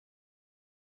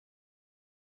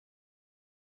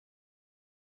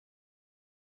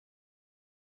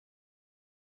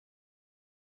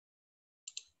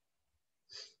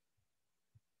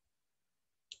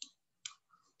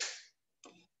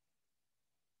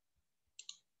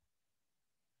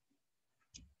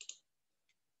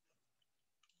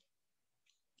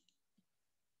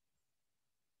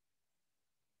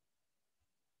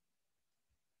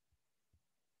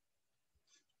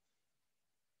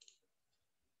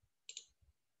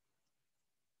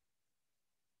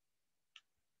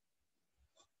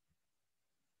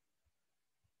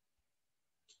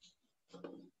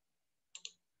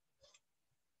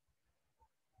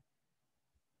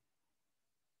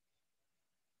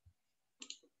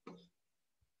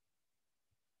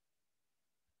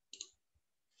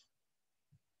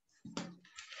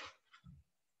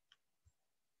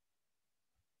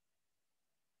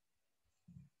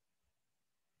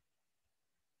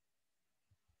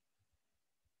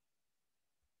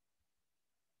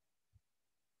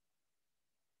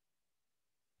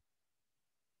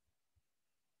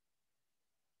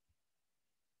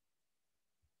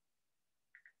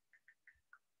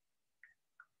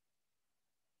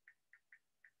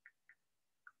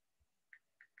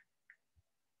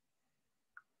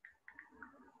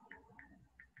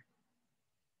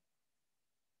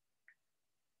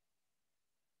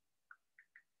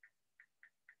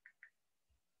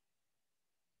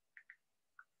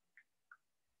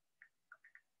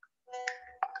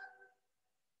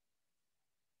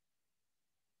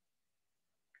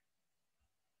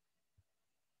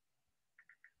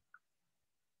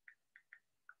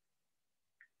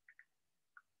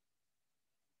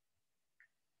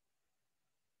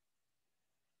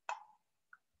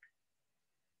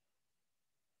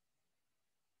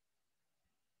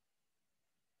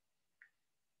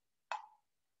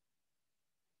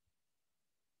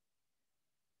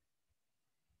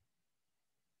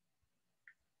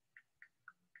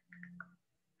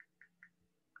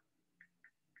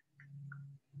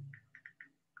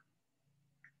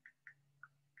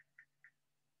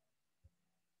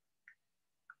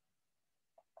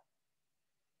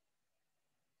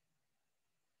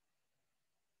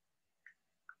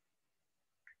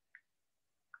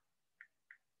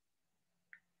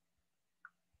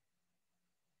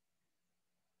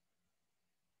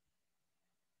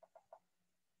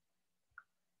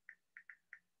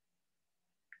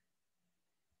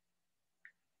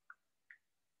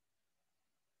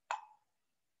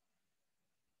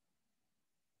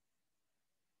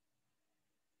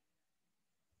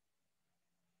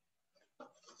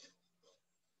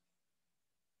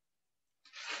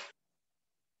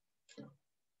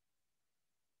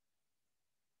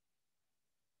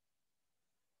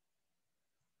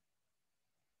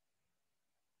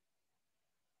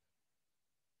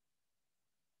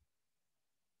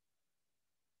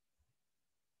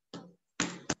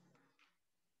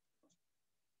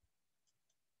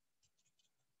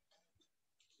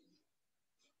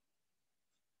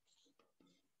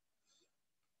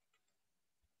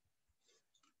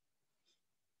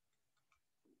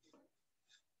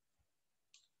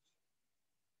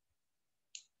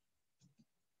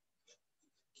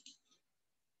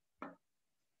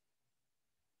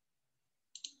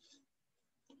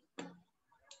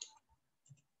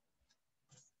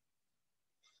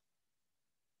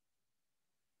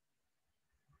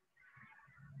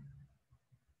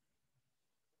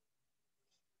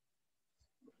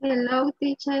Hello,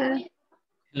 teacher.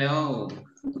 Hello.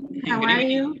 How Good are evening.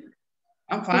 you?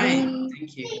 I'm Good fine. evening.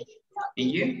 Thank you.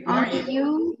 And you? How are Only you?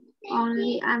 you,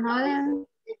 only another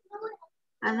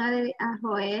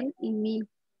Joel and me.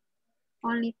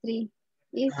 Only three.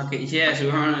 It's, Okay, yes,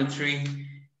 we're on a tree.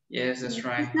 Yes, that's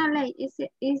right. it's not late.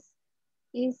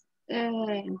 It's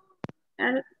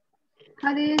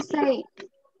how do you say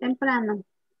temprano?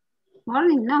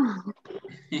 Morning, no.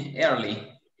 Early.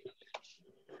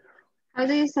 How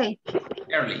do you say?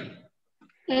 Early.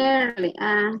 Early.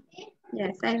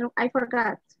 Yes, I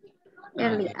forgot.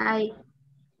 Early. Okay. I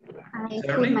It's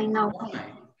put my early? note.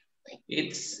 Why?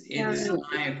 It's Early.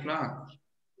 9 o'clock.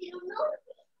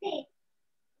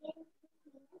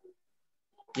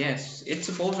 Yes, it's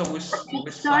supposed to we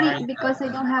Sorry, start because I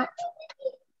don't have.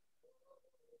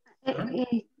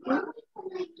 sorry?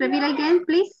 Repeat again,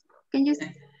 please. Can you?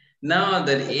 No,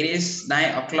 that it is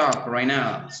 9 o'clock right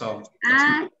now. So that's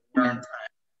my Ah, current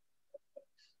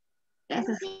yes,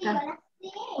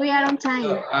 we are on time.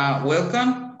 time. So,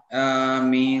 welcome,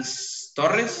 Miss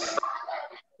Torres,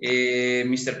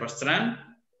 Mr. Pastran.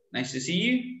 Nice to see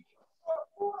you.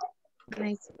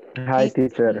 Nice. Hi,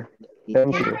 teacher.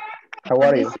 Thank you. How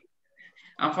are you?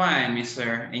 I'm fine,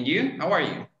 mister. And you? How are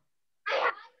you?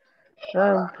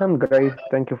 I'm great.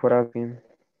 Thank you for asking.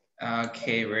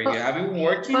 Okay, very good. Have you been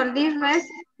working? For this rest,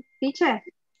 teacher,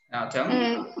 Tell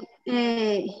me.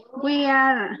 we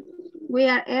are we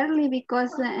are early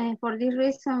because for this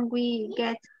reason we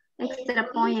get extra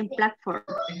point in platform.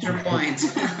 Extra points.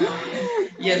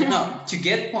 Yes, no. To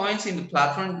get points in the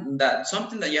platform, that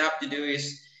something that you have to do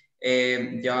is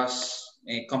just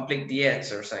complete the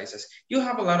exercises. You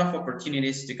have a lot of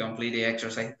opportunities to complete the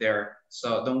exercise there,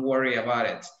 so don't worry about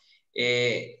it.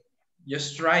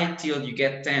 Just try till you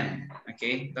get 10.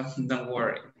 Okay, don't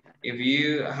worry. If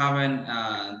you haven't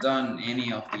done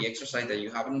any of the exercise that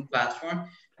you have on the platform,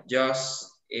 just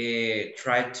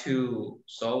try to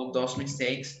solve those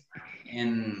mistakes.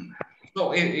 And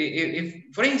so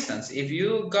if for instance, if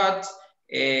you got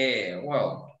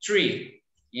well, 3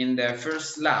 in the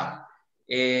first lab,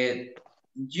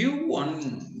 you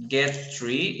won't get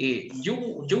 3.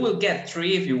 You will get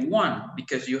 3 if you want,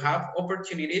 because you have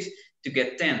opportunities to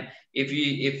get 10.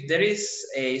 If there is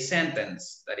a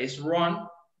sentence that is wrong,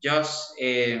 just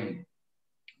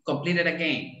complete it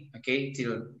again, okay,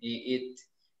 till it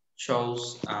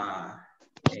shows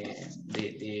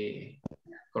the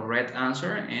correct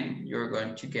answer, and you're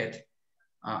going to get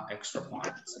extra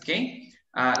points, okay?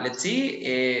 Let's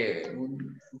see,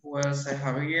 who else I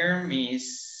have here?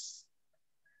 Miss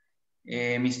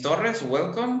Torres,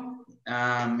 welcome.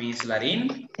 Miss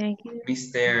Larin. Thank you.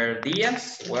 Mr.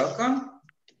 Diaz, welcome.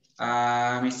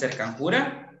 Mr.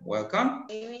 Canjura, welcome.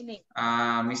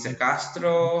 Mr.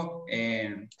 Castro,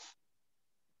 and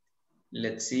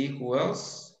let's see who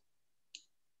else.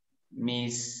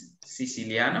 Miss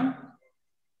Siciliano.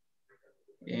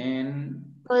 And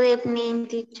Good evening,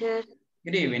 teacher.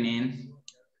 good evening.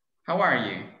 How are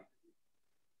you?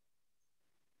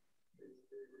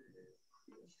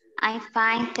 I'm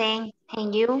fine, thanks.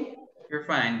 And you? You're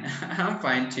fine. I'm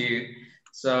fine too.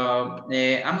 So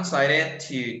I'm excited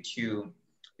to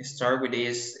start with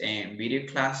this video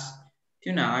class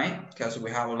tonight, because we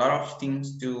have a lot of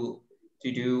things to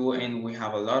do, and we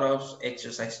have a lot of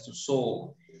exercise to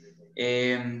solve.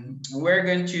 We're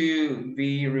going to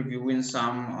be reviewing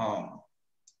some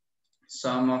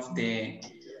of the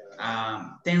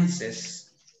tenses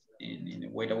in the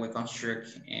way that we construct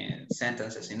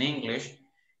sentences in English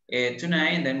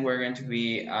tonight, and then we're going to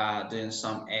be doing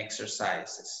some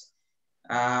exercises.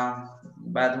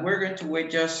 But we're going to wait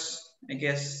just, I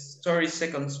guess, 30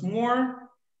 seconds more.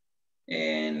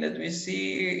 And let me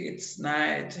see, it's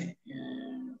night,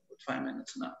 5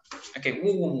 minutes now. Okay,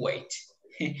 we won't wait.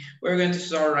 We're going to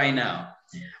start right now.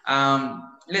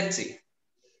 Let's see.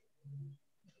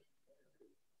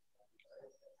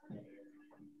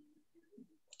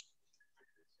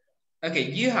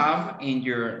 Okay, you have in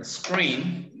your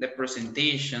screen the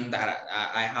presentation that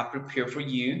I have prepared for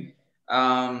you.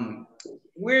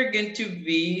 We're going to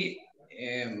be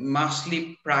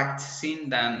mostly practicing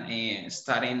than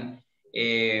studying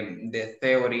the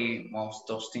theory of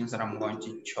those things that I'm going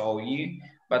to show you,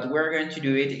 but we're going to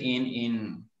do it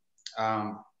in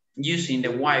using the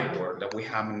whiteboard that we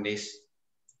have in this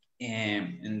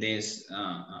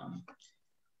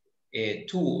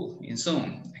tool in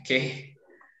Zoom. Okay.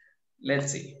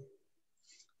 Let's see.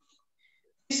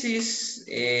 This is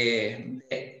the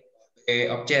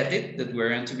objective that we're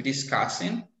going to be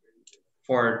discussing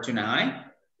for tonight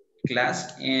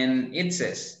class, and it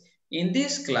says, in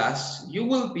this class, you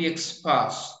will be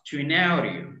exposed to an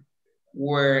audio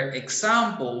where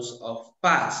examples of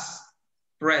past,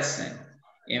 present,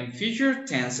 and future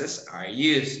tenses are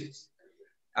used.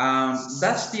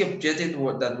 That's the objective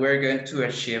that we're going to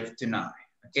achieve tonight,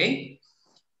 okay?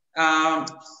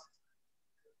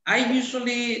 I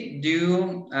usually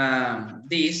do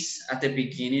this at the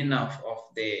beginning of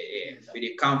the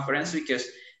video conference, because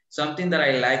something that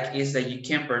I like is that you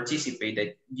can participate,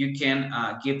 that you can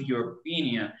give your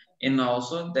opinion, and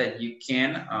also that you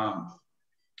can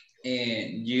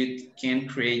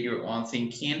create your own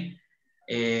thinking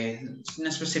in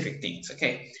specific things.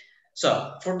 Okay,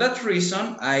 so for that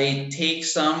reason, I take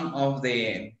some of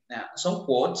the some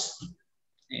quotes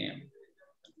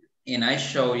and I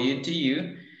show it to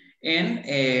you. And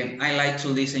I like to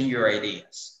listen your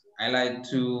ideas. I like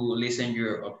to listen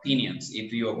your opinions.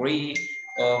 If you agree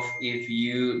or if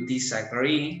you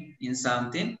disagree in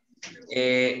something.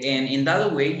 And in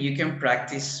that way, you can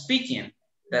practice speaking.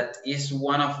 That is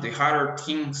one of the harder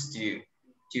things to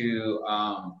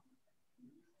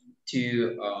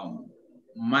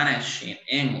manage in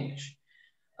English.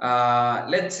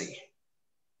 Let's see.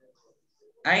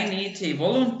 I need a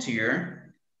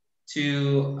volunteer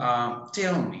to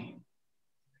tell me,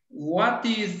 what do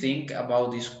you think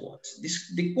about this quote?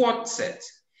 The quote says,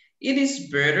 it is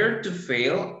better to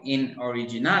fail in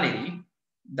originality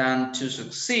than to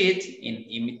succeed in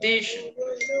imitation.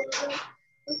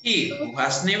 He who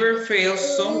has never failed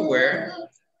somewhere,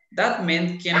 that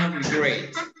man cannot be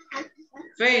great.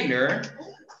 Failure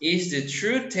is the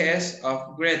true test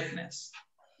of greatness.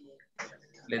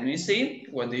 Let me see,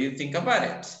 what do you think about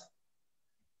it?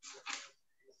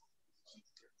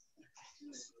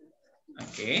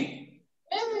 Okay.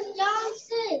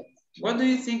 What do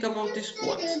you think about this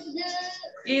quote?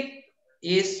 It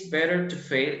is better to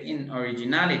fail in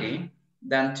originality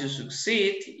than to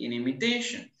succeed in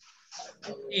imitation.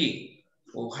 He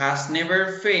who has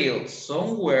never failed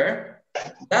somewhere,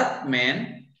 that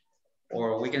man,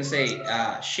 or we can say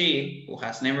she who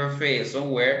has never failed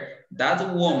somewhere,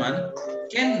 that woman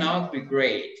cannot be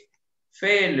great.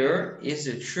 Failure is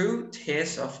the true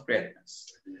test of greatness.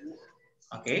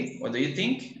 Okay, what do you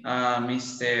think,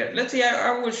 Mr. Let's see,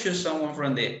 I will choose someone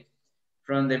from the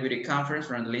video conference,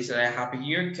 from the list that I have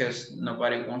here, because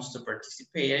nobody wants to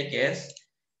participate, I guess.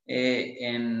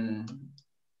 And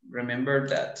remember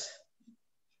that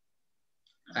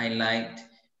I liked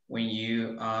when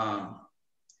you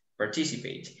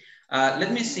participate.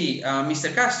 Let me see,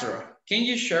 Mr. Castro, can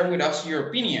you share with us your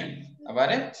opinion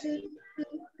about it?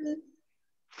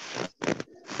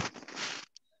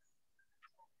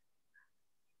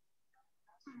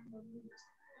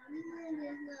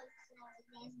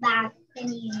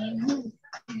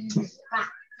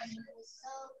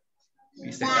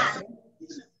 Mr. Castro,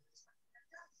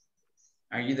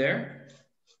 are you there?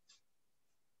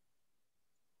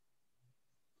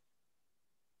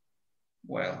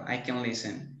 Well, I can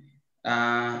listen.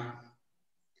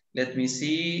 Let me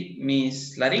see,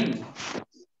 Miss Larin.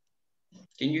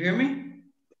 Can you hear me?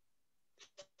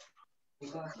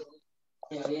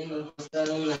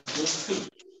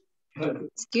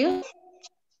 Excuse?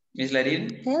 Miss Larin?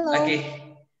 Hello.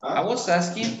 Okay. I was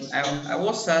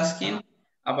asking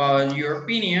about your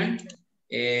opinion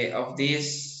of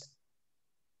this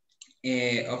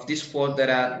quote that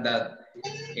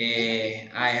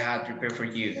I had prepared for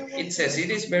you. It says, it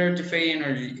is better to fail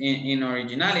in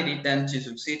originality than to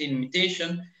succeed in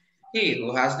imitation. He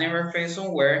who has never failed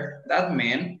somewhere, that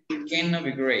man cannot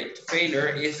be great. Failure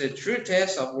is the true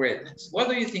test of greatness. What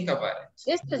do you think about it?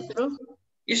 Is it true?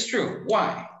 It's true.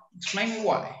 Why? Explain me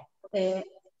why. I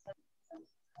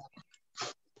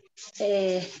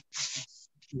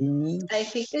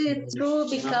think it's true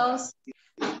because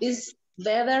it's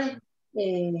better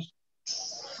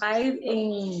fight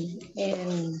in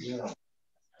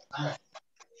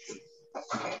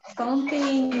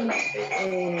something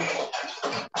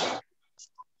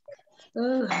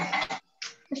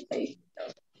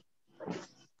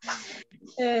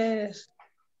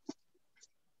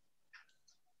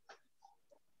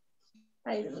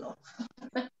I don't know.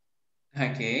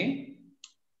 Okay.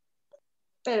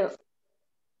 Pero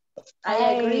I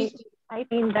agree. I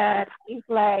think that it's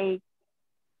like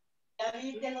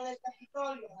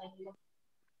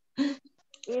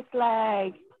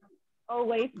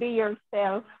always be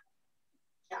yourself.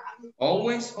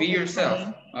 Always be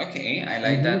yourself. Okay, I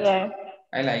like that. Yes.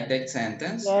 I like that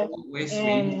sentence. Yes. Always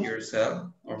be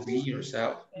yourself, or be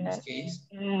yourself in this Yes. case.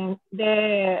 And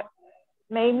the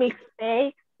main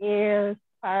mistake is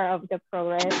part of the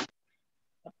progress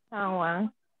of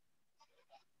someone.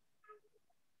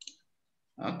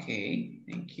 Okay,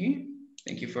 thank you.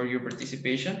 Thank you for your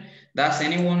participation. Does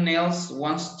anyone else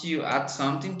wants to add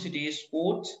something to this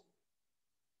quote?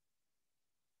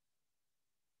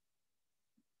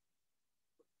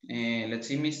 Let's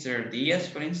see, Mr. Diaz,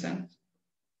 for instance.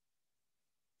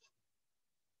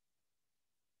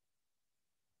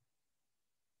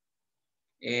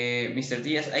 Mr.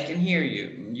 Diaz, I can hear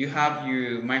you. You have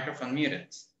your microphone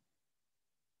muted.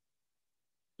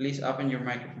 Please open your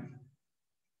microphone.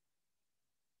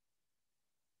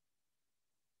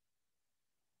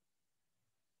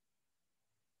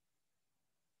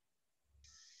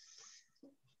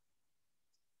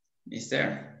 Is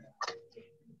there?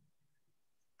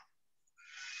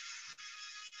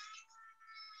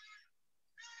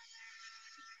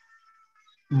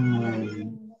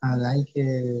 I like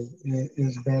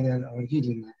it's better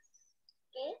original.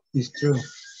 It's true.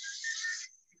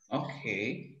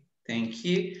 Okay, thank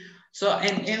you. So,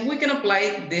 and we can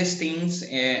apply these things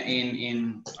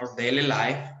in our daily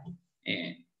life.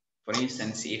 For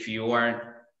instance, if you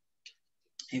are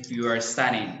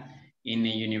studying in a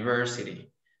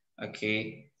university,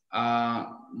 okay,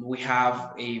 we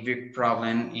have a big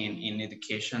problem in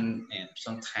education, and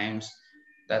sometimes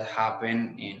that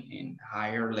happen in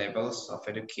higher levels of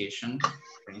education,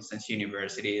 for instance,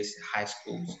 universities, high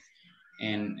schools,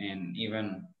 and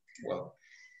even, well,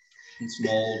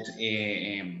 small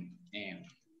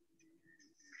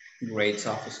grades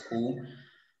of school.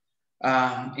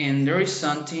 And there is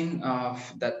something of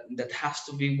that has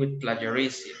to be with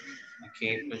plagiarism.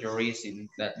 Okay, plagiarism,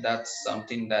 that's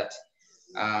something that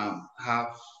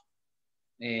have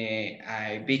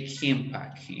a big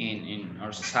impact in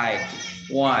our society.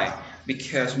 Why?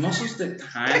 Because most of the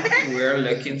time we're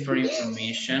looking for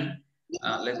information.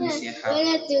 Let me see, I have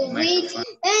a microphone.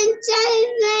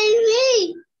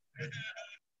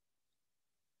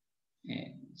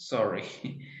 Sorry.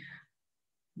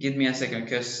 Give me a second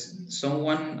because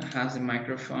someone has the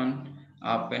microphone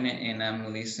open and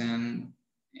I'm listening.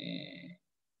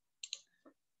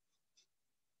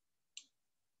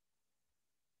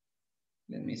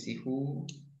 Let me see who.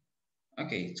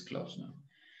 Okay, it's closed now.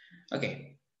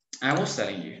 Okay, I was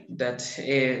telling you that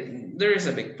there is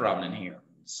a big problem here.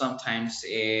 Sometimes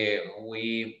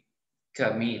we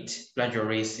commit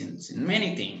plagiarisms in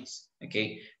many things.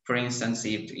 Okay, for instance,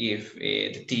 if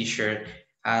the teacher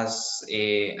has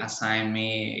assigned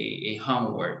me a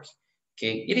homework,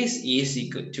 okay, it is easy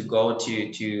to go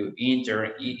to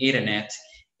internet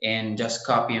and just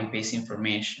copy and paste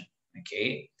information.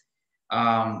 Okay,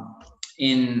 um,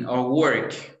 in our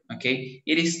work, okay,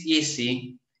 it is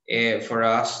easy for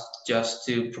us just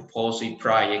to propose a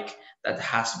project that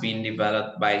has been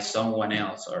developed by someone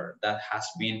else or that has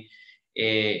been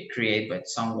created by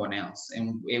someone else.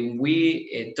 And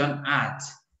we don't add,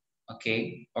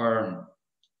 okay, or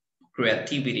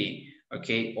creativity,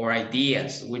 okay, or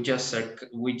ideas. We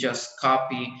just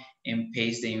copy and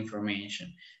paste the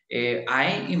information.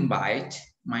 I invite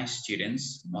my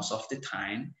students most of the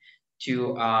time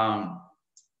to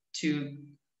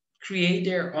create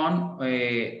their own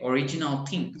original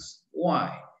things.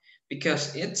 Why?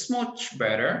 Because it's much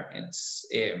better. It's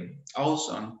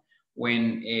awesome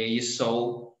when you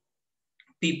saw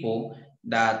people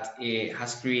that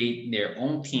has created their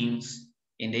own things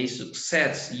and they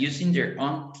success using their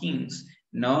own things,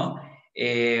 no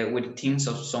with things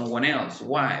of someone else.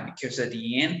 Why? Because at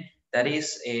the end, that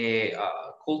is a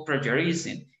called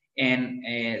plagiarism.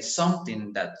 And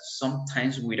something that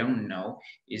sometimes we don't know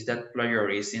is that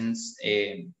plagiarisms,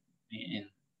 if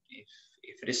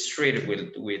it is treated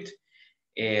with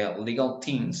legal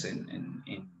things and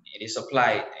it is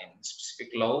applied in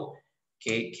specific law,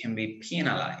 okay, can be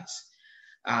penalized.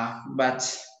 But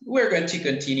we're going to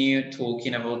continue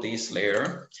talking about this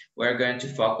later. We're going to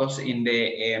focus in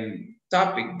the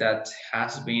topic that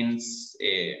has been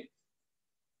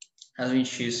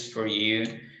chosen for you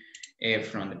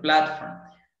from the platform.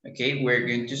 Okay, we're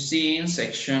going to see in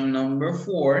section number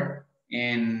 4,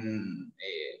 and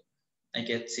I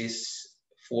guess it's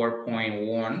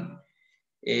 4.1.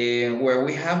 Where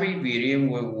we have a video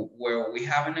where we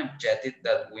have an objective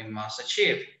that we must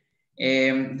achieve.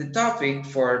 The topic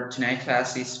for tonight's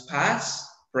class is past,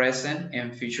 present,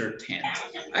 and future tense.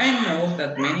 I know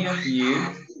that many of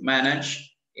you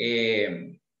manage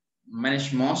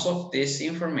most of this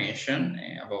information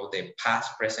about the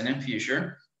past, present, and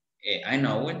future. I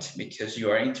know it because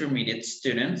you are intermediate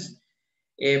students,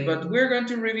 but we're going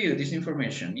to review this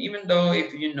information, even though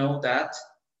if you know that,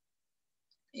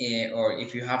 or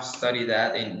if you have studied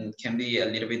that and it can be a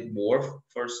little bit bored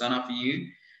for some of you,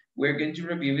 we're going to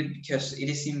review it because it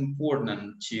is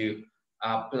important to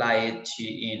apply it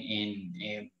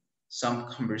in some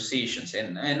conversations,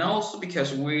 and also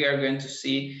because we are going to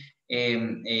see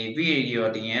a video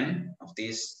at the end of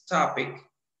this topic,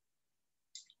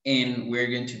 and we're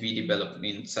going to be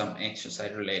developing some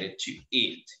exercise related to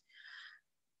it.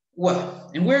 Well,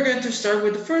 and we're going to start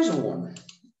with the first one,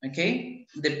 okay?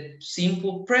 The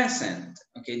simple present,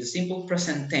 okay? The simple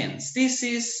present tense. This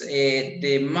is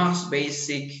the most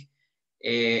basic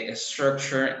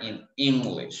structure in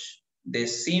English, the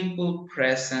simple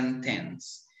present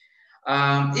tense.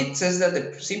 It says that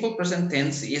the simple present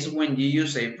tense is when you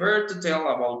use a verb to tell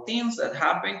about things that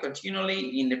happen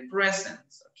continually in the present,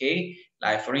 okay?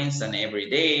 Like for instance, every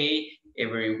day,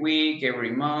 every week,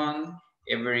 every month,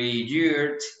 every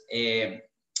year,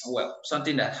 well,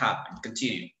 something that happened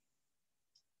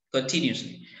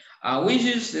continuously. We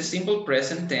use the simple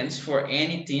present tense for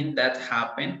anything that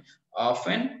happened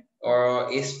often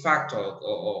or is factual,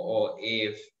 or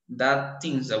if that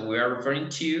things that we are referring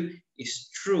to is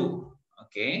true,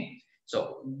 okay?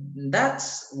 So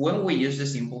that's when we use the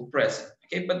simple present,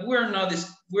 okay? But we're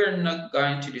not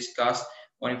going to discuss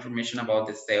more information about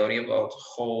the theory about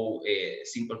how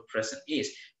simple present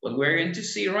is. What we're going to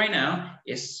see right now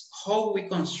is how we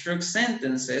construct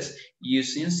sentences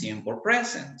using simple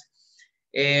present.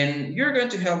 And you're going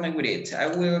to help me with it. I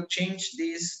will change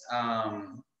this,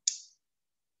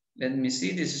 let me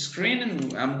see this screen,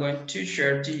 and I'm going to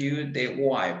share to you the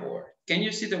whiteboard. Can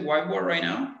you see the whiteboard right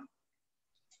now?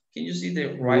 Can you see the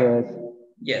whiteboard?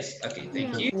 Yes, okay,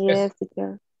 thank you. Yes,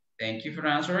 teacher. Thank you for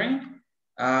answering.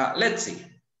 Let's see.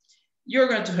 You're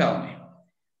going to help me.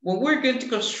 When we're going to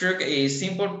construct a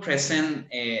simple present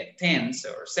tense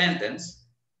or sentence,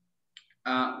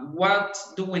 what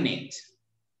do we need?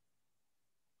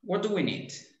 What do we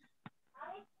need?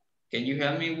 Can you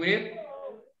help me with it?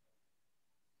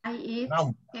 I eat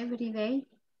every day.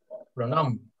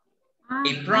 Pronoun.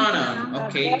 A pronoun,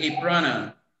 okay, a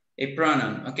pronoun. a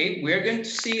pronoun. Okay, we're going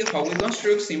to see how we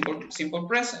construct simple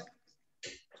present.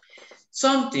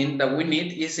 Something that we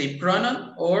need is a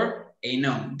pronoun or a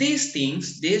noun. These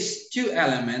things, these two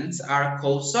elements are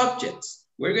called subjects.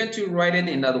 We're going to write it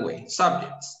in that way,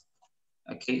 subjects.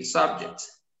 Okay,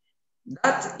 subjects.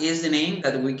 That is the name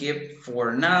that we give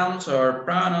for nouns or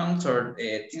pronouns or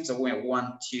things that we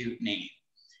want to name.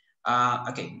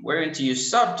 Okay, we're going to use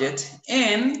subject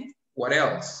and what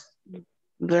else?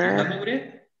 Verb. Help me with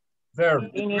it?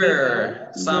 Verb.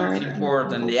 Verb. Something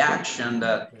important, the action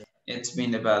that it's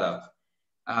been developed.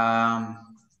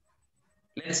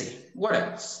 Let's see, what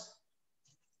else?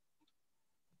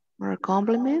 Or a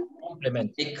compliment?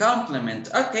 Complement. A complement,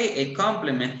 okay, a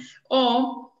complement.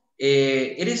 Or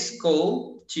it is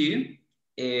called to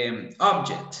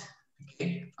object,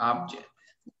 okay, object.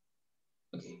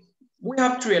 Okay, we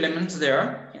have three elements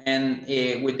there, and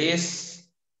with this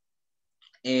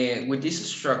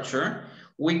structure,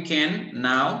 we can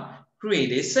now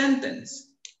create a sentence.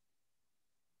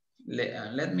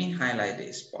 Let me highlight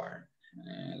this part.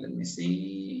 Let me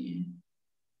see.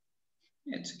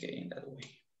 It's okay that way.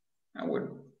 I would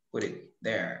put it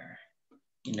there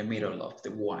in the middle of the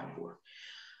whiteboard.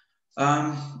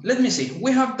 Let me see.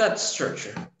 We have that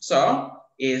structure. So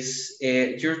it's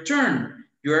your turn.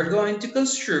 You are going to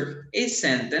construct a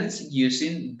sentence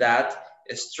using that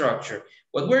structure.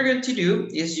 What we're going to do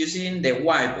is using the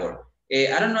whiteboard.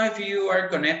 I don't know if you are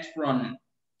connected from,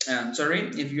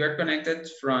 if you are connected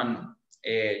from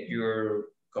your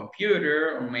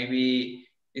computer, or maybe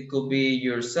it could be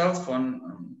your cell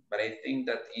phone, but I think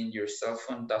that in your cell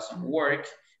phone doesn't work.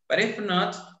 But if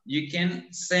not, you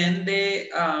can send the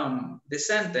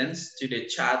sentence to the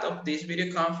chat of this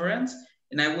video conference,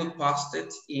 and I will post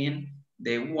it in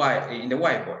the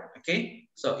whiteboard, okay?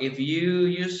 So if you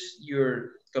use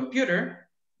your computer,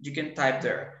 you can type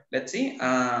there. Let's see,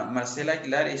 Marcela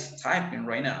Aguilar is typing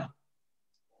right now.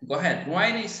 Go ahead,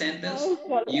 write a sentence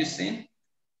using,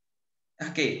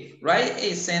 okay, write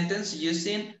a sentence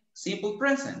using simple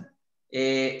present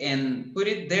and put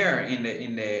it there in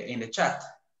the chat.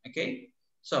 Okay,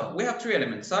 so we have three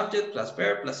elements: subject plus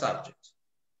verb plus subject.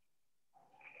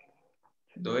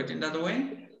 Do it in that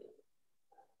way.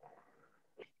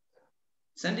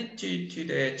 Send it to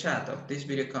the chat of this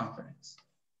video conference.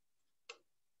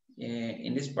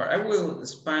 In this part, I will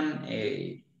span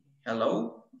a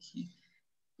hello.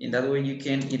 In that way, you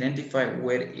can identify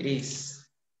where it is.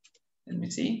 Let me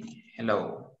see.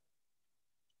 Hello.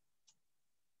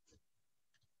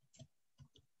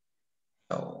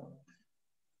 So,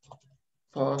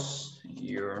 pause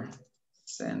your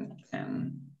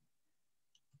sentence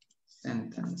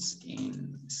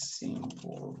in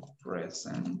simple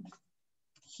present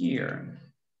here.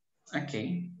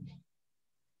 Okay.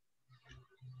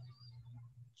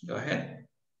 Go ahead.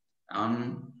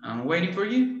 I'm waiting for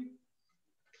you.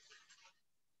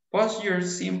 Pause your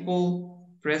simple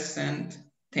present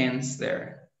tense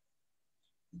there.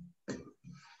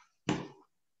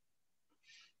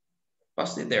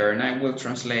 Post it there and I will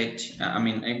translate.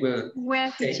 I will.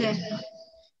 Where to check?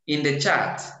 In the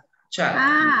chat.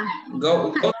 Ah.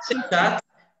 Go to the chat.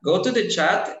 Go to the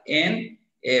chat and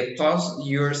pause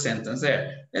your sentence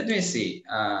there. Let me see.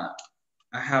 I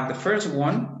have the first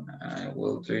one. I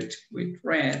will do it with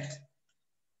red.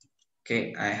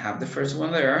 Okay, I have the first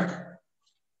one there.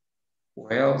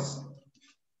 What else?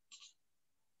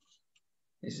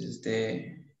 This is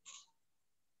the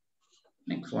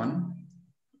next one.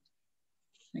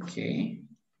 Okay.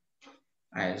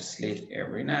 I sleep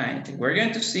every night. We're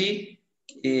going to see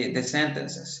the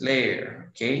sentences later,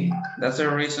 okay? That's the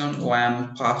reason why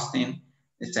I'm posting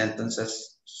the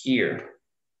sentences here.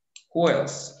 Who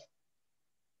else?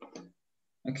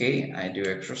 Okay, I do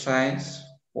exercise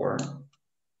for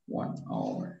 1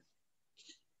 hour.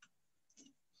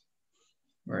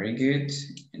 Very good.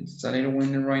 It's a little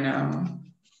windy right now.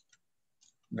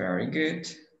 Very good.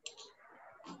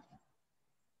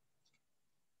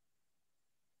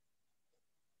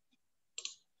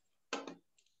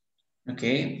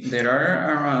 Okay, there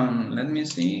are around, let me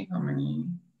see how many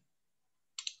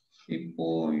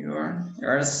people you are.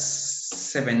 There are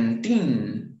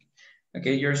 17.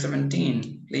 Okay, you're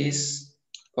 17. Please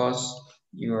pause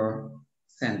your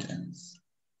sentence.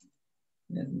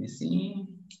 Let me see.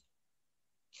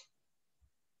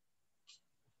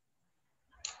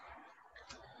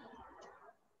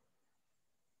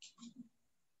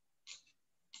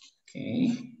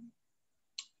 Okay.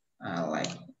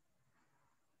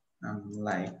 I'm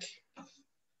like.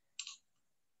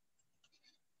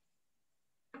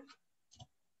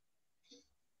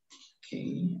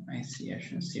 Okay, I see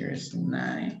action series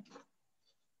 9.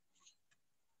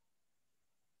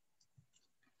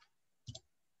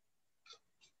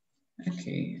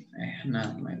 Okay, I have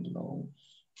not my low.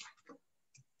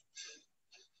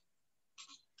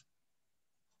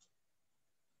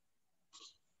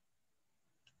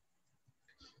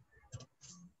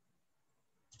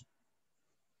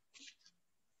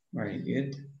 Very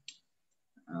good.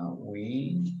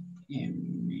 We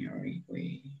and Mary,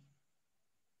 we.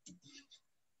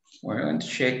 We're going to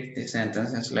check the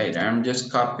sentences later. I'm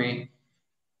just copying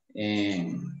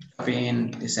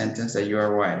the sentence that you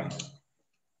are writing.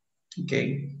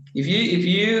 Okay. If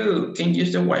you can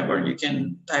use the whiteboard, you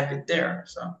can type it there.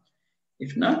 So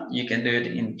if not, you can do it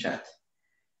in chat.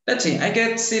 Let's see. I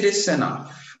get cities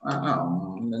enough.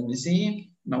 Let me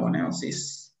see. No one else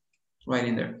is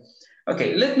writing there.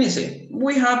 Okay. Let me see.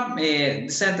 We have the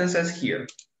sentences here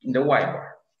in the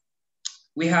whiteboard.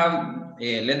 We have.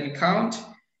 Let me count.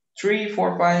 3,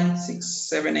 4, 5, 6,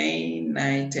 7, 8,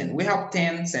 9, 10. We have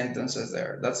 10 sentences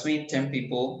there. That's means 10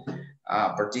 people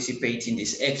participate in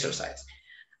this exercise.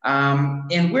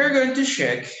 And we're going to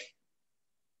check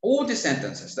all the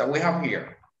sentences that we have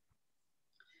here.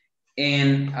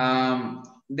 And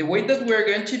the way that we're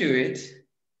going to do it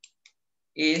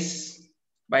is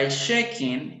by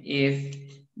checking if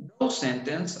those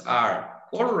sentences are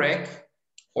correct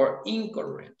or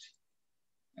incorrect.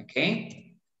 Okay?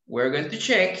 We're going to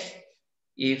check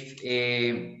if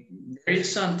there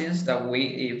is something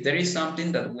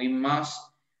that we must.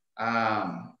 Let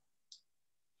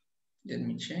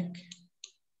me check.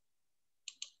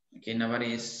 Okay,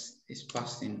 nobody is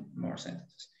posting more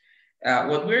sentences.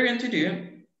 What we're going to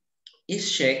do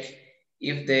is check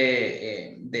if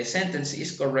the sentence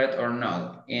is correct or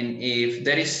not, and if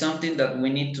there is something that we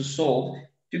need to solve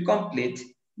to complete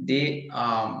the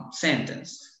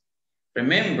sentence.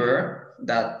 Remember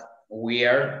that we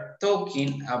are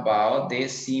talking about the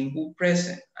simple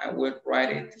present. I will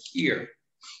write it here.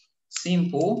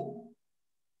 Simple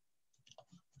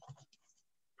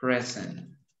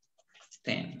present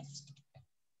tense.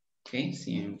 Okay,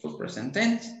 simple present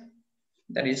tense.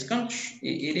 That is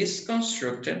it is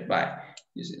constructed by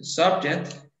using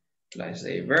subject plus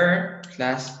a verb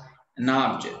plus an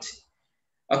object.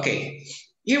 Okay,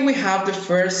 here we have the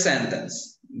first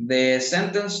sentence. The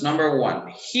sentence number 1,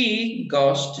 he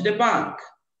goes to the bank.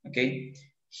 Okay,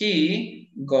 he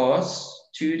goes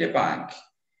to the bank.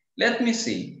 Let me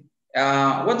see.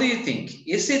 What do you think?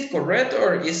 Is it correct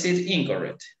or is it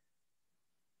incorrect?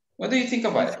 What do you think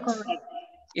about it? Correct.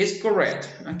 It's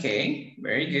correct. Okay,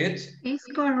 very good. It's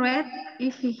correct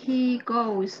if he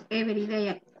goes every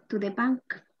day to the bank.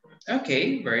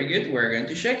 Okay, very good. We're going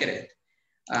to check it.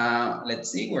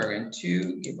 Let's see, we're going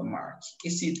to give a mark.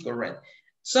 Is it correct?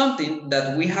 Something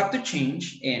that we have to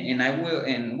change, and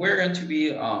we're going to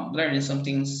be learning some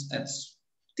things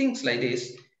like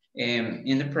this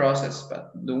in the process,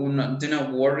 but do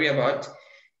not worry about,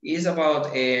 is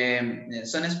about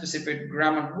some specific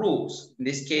grammar rules. In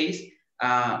this case,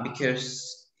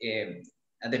 because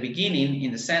at the beginning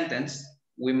in the sentence,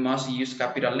 we must use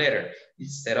capital letter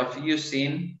instead of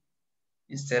using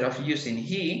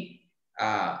he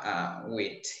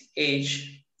with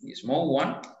H, the small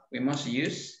one, we must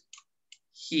use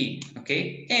he,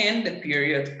 okay? And the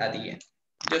period at the end,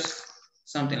 just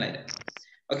something like that.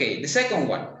 Okay, the second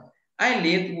one, I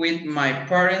live with my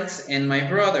parents and my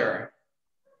brother.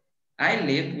 I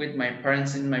live with my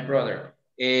parents and my brother.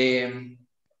 Okay,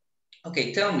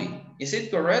 tell me, is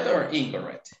it correct or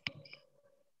incorrect?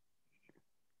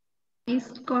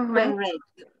 It's correct.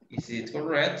 Is it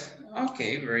correct?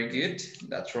 Okay, very good.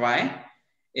 That's right.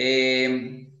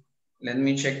 Let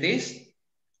me check this.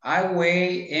 I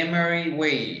weigh Emery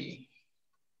weigh.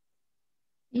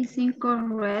 It's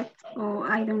incorrect, or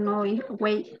I don't know if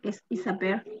wait is a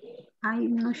verb.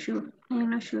 I'm not sure. You're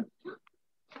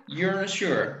not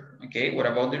sure. Okay, what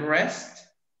about the rest?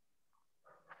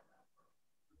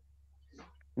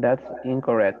 That's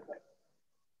incorrect.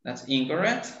 That's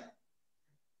incorrect.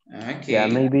 Okay. Yeah,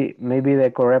 maybe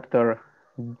the corrector.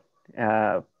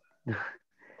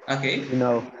 Okay. You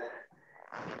know.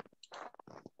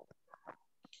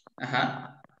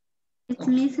 It's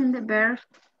missing the verb.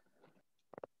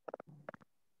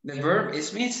 The verb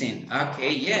is missing.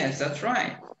 Okay, yes, that's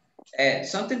right.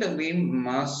 Something that we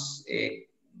must,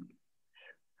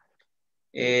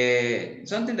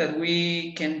 something that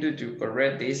we can do to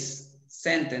correct this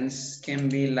sentence can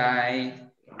be like,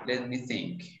 let me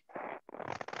think.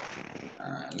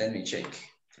 Let me check.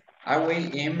 I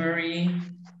weigh Emery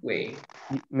weigh.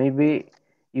 Maybe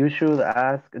you should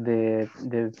ask the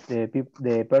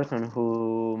person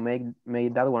who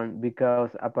made that one, because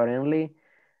apparently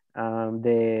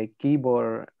the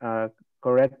keyboard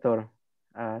corrector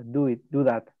did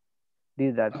that.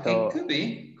 Okay, So could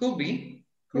be.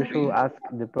 You should ask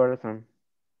the person.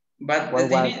 But What the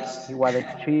thing was is, what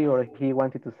she or he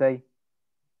wanted to say?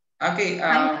 okay,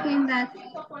 I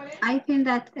think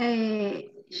that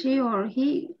she or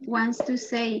he wants to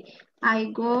say, I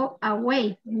go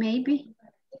away, maybe.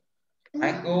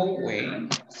 I go away. I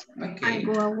Okay,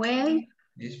 go away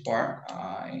this part,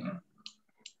 I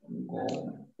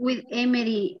go. with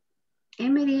Emery.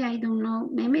 Emery, I don't know.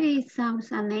 Emery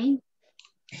sounds a name.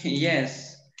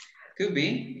 Yes, could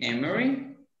be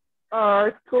Emery. Or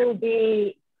it could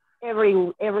be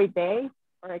every day,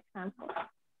 for example.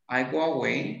 I go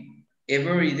away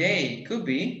every day. Could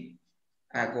be.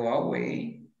 I go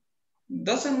away.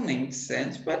 Doesn't make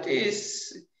sense, but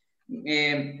is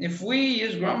if we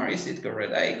use grammar, is it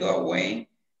correct? I go away.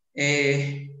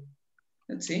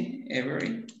 Let's see,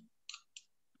 every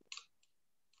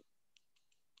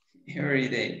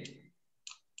day.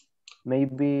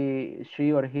 Maybe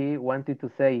she or he wanted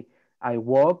to say, I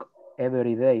walk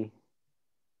every day.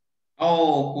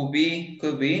 Oh,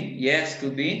 could be. Yes,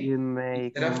 could be. You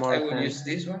make Instead of more I will sense. use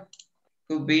this one.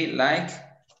 Could be like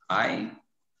I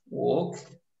walk.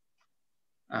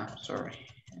 Sorry.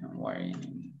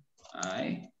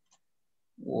 I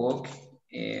walk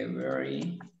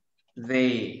every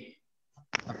day.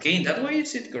 Okay, that way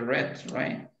is it correct,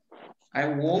 right? I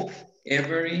walk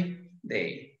every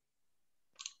day.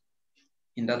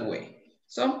 In that way.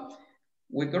 So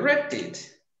we correct it.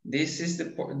 This is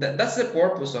that's the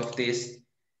purpose of this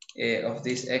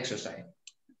exercise.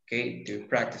 Okay, to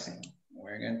practicing.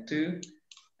 We're going to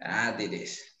add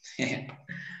this.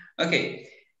 Okay,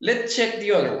 let's check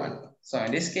the other one. So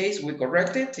in this case, we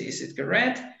correct it. Is it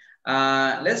correct?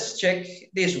 Let's check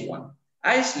this one.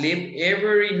 I sleep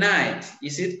every night.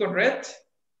 Is it correct?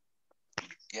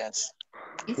 Yes.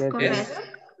 It's Yes, correct.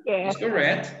 Yes. It's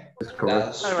correct. It's correct.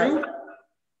 That's true.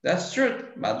 That's true.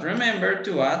 But remember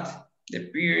to add the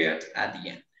period at the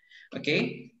end.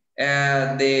 Okay.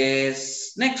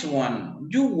 This next one.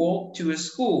 You walk to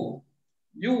school.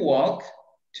 You walk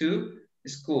to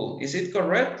school. Is it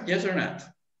correct? Yes or not?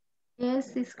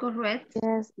 Yes, it's correct.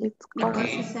 Yes, it's Because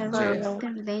correct. it's a Okay.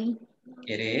 yesterday.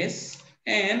 It is.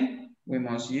 And we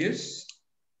must use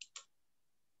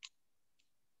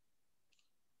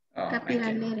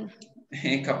Capital letter.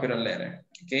 capital letter.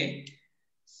 Okay.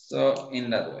 So in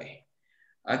that way.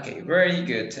 Okay, very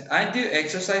good. I do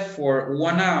exercise for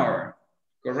 1 hour.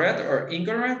 Correct or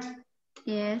incorrect?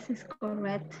 Yes, it's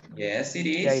correct. Yes, it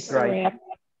Yeah, is. it's right.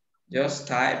 Just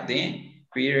type the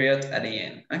period at the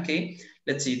end. Okay,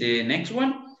 let's see the next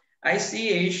one. I see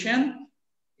Asian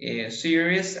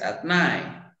series at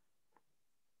night.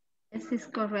 This is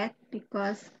correct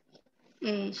because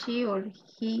she or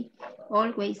he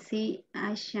always see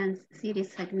Asian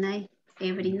series at night,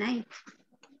 every night.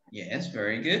 Yes,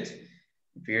 very good.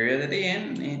 Period at the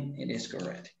end, and it is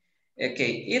correct.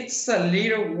 Okay, it's a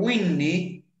little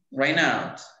windy right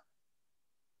now.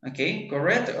 Okay,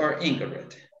 correct or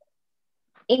incorrect?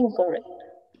 Incorrect.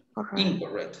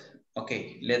 Incorrect.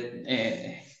 Okay,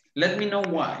 let me know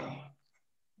why.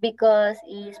 Because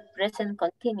it's present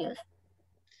continuous.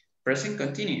 Present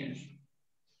continuous.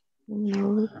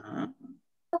 No.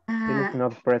 It is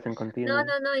not present continuous.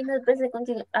 No, it's not present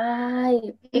continuous.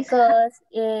 Because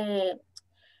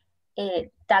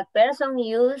that person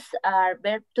use our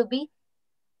verb to be.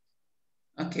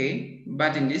 Okay,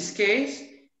 but in this case,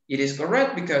 it is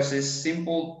correct because it's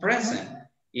simple present.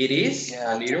 It is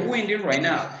a little windy right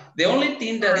now. The only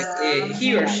thing that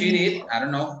he or she did, I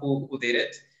don't know who did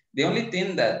it. The only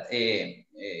thing that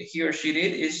he or she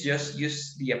did is just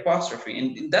use the apostrophe,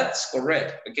 and that's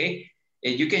correct, okay?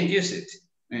 You can use it.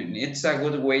 And it's a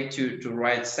good way to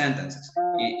write sentences.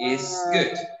 It is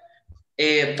good.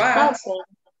 But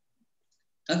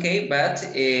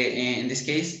in this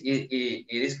case, it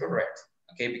is correct,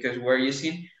 okay? Because we're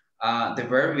using the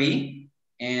verb be,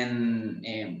 and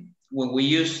when we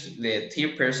use the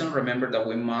third person, remember that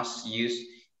we must use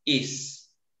is,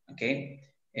 okay?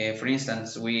 For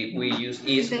instance, we use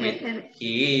is with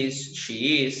he is,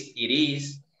 she is, it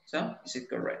is. So, is it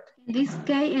correct? In this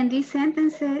case, in this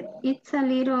sentence, it's a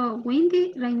little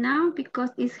windy right now because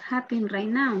it's happening right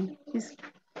now. It's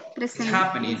present. It's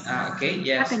happening. Okay,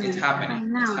 yes, it's happening. Right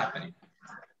now. It's happening.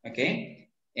 Okay,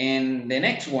 and the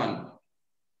next one.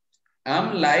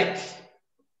 I'm like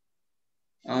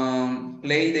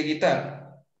play the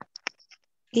guitar.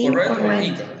 Correct or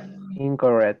incorrect?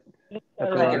 Incorrect.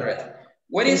 Incorrect.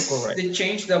 What is the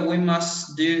change that we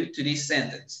must do to this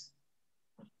sentence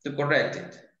to correct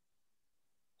it?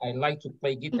 I like to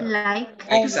play guitar.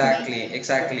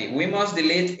 Exactly. We must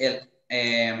delete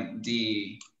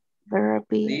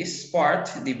this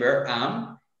part, the verb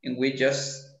am, and we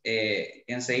just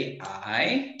can say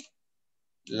I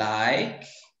like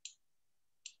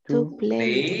To play.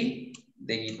 play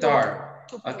the guitar.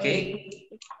 Okay,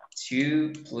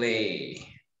 to play.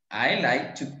 I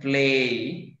like to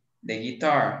play the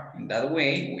guitar. In that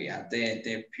way, we have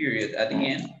the period at the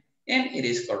end, and it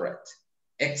is correct.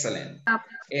 Excellent.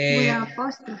 Without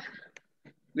apostrophe.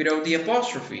 Without the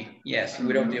apostrophe. Yes,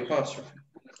 without the apostrophe.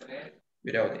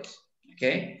 Without this.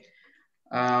 Okay.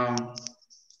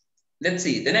 Let's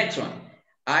see, the next one.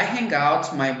 I hang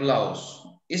out my blouse.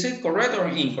 Is it correct or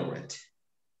incorrect?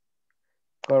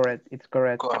 Correct. It's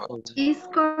correct. It's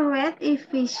correct if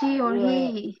she or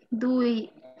he do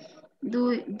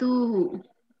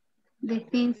the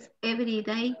things every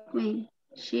day when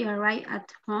she arrive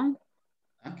at home.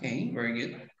 Okay, very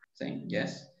good. Saying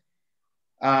yes.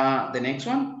 The next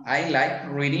one. I like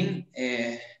reading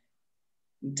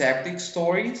tactic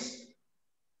stories.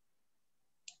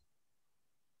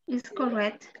 It's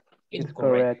correct. It's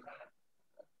correct.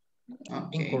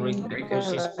 Okay, Incorrect very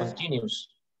because good. it's continuous.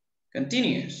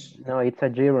 Continuous. No, it's a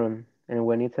gerund. And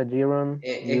when it's a gerund,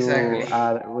 Exactly. you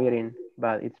are reading,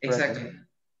 but it's present.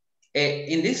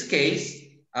 Exactly. In this case,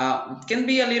 it can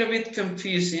be a little bit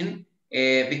confusing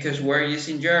because we're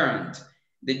using gerund.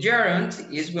 The gerund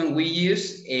is when we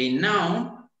use a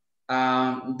noun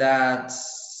that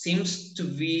seems to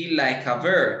be like a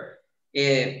verb.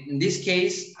 In this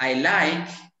case, I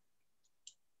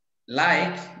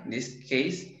like, in this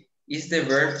case, is the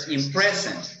verb in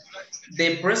present.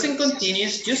 The present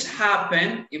continuous just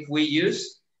happen if we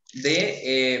use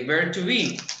the verb to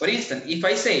be. For instance, if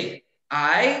I say,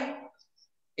 I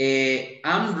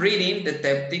am reading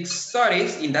detective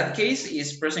stories, in that case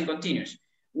is present continuous.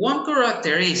 One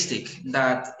characteristic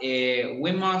that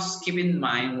we must keep in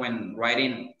mind when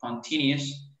writing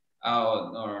continuous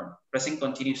or present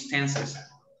continuous tenses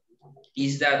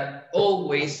is that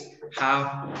always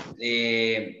have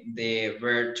the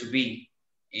verb to be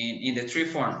in the three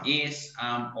form, is,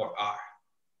 or are.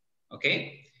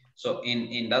 Okay, so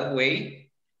in that way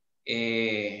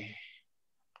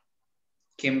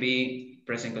can be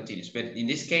present continuous, but in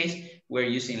this case we're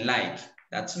using like.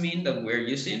 That means that we're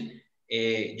using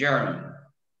a gerund.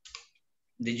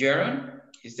 The gerund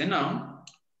is the noun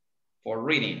for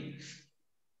reading.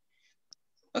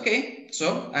 Okay,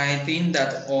 so I think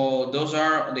that all those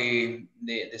are the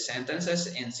sentences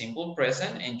in simple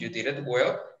present, and you did it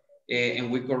well.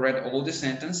 And we correct all the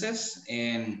sentences,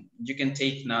 and you can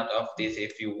take note of this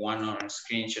if you want, or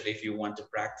screenshot if you want to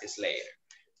practice later.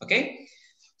 Okay,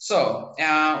 so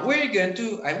I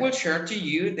will share to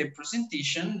you the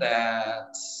presentation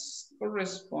that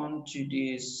corresponds to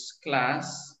this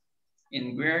class,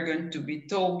 and we're going to be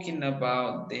talking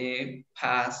about the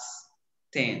past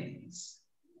tense.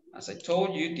 As I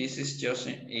told you, this is just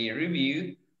a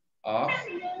review of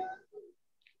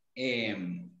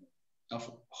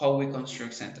how we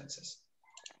construct sentences.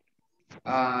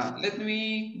 Let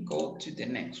me go to the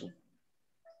next one.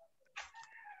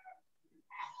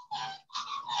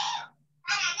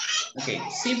 Okay,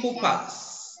 simple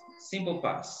past. Simple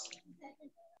past.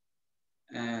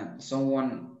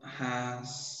 Someone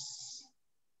has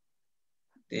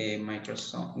the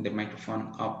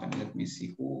microphone open. Let me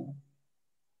see who.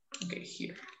 Okay,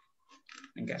 here.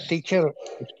 Teacher,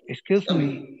 excuse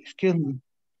me.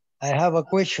 I have a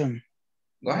question.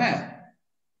 Go ahead.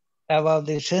 About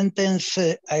the sentence,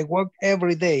 I work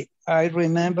every day. I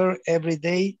remember every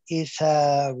day is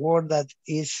a word that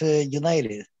is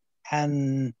united.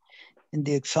 And in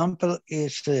the example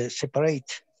is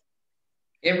separate.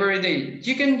 Every day.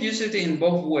 You can use it in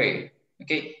both ways.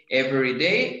 Okay, every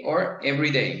day or every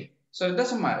day. So it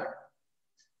doesn't matter.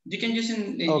 You can use it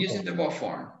in both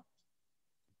form.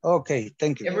 Okay,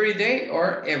 thank you. Every day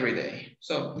or every day.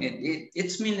 So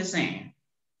it's mean the same.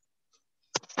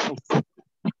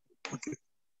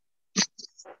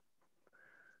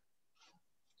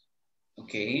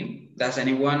 Okay. Does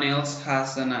anyone else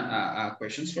has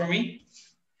questions for me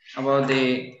about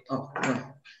the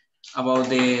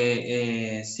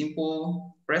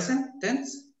simple present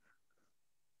tense?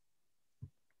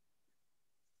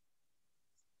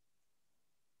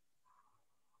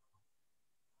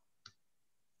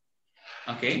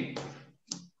 Okay.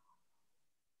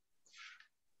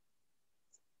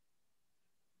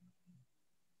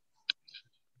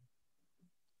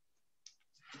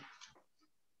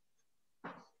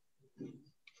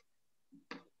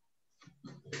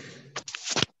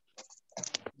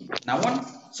 Now one.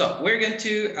 So we're going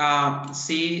to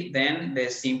see then the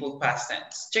simple past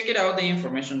tense. Check it out, the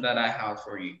information that I have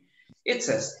for you. It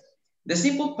says, the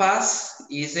simple past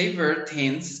is a verb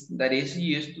tense that is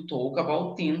used to talk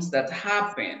about things that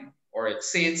happen or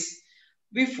exist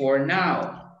before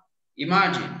now.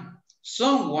 Imagine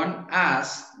Someone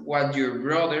asked what your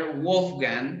brother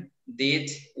Wolfgang did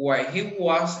while he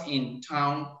was in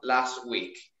town last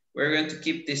week. We're going to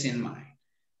keep this in mind,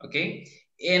 okay?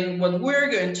 And what we're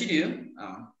going to do,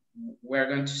 we're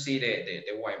going to see the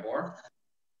whiteboard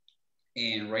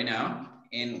and right now,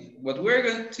 and what we're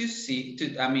going to see,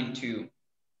 to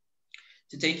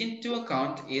take into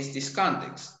account is this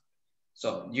context.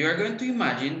 So you're going to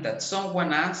imagine that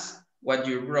someone asks what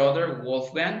your brother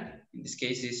Wolfgang, in this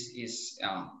case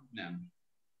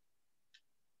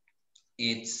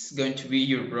it's going to be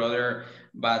your brother,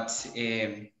 but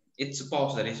it's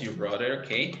supposed that it's your brother,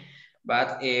 okay?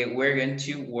 But we're going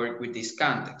to work with this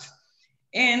context.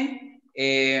 And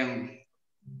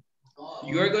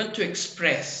you're going to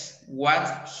express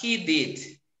what he did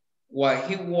while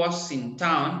he was in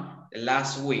town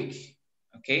last week,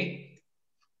 okay?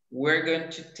 We're going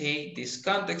to take this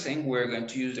context and we're going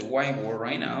to use the whiteboard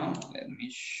right now. Let me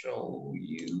show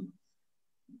you.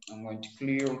 I'm going to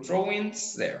clear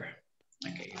drawings there.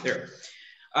 Okay, there.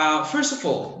 First of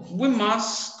all, we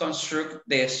must construct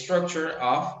the structure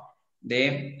of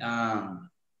the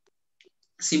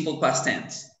simple past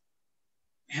tense.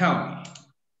 Help me.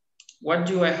 What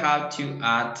do I have to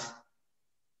add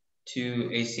to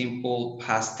a simple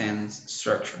past tense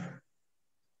structure?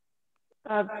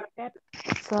 Subject.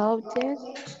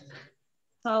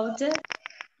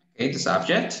 Okay, the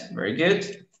subject, very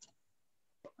good.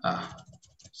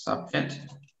 Subject.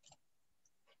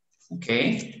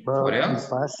 Okay, what else?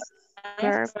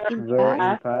 Verb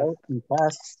in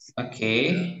past.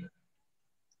 Okay.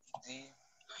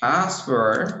 Past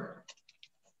verb.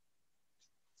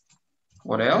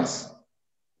 What else?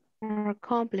 or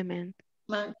complement.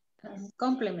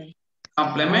 Complement.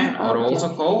 Complement or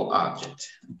also co-object.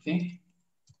 Okay.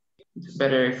 It's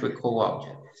better if we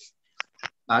co-object.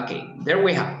 Okay, there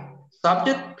we have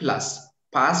subject plus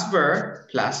past verb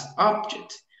plus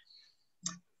object.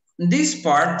 This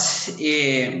part,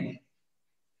 and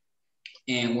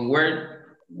when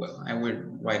we're, well, I will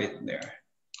write it there.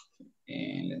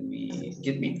 And let me,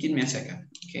 give me a second,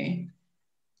 okay?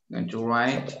 I'm going to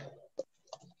write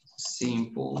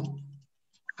simple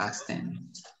past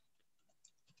tense.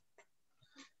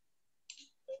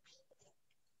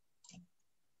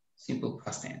 Simple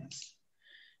past tense.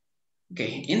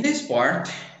 Okay, in this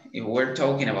part, if we're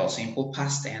talking about simple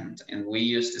past tense and we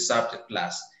use the subject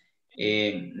plus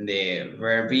the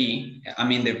verb be,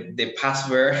 the past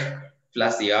verb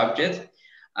plus the object,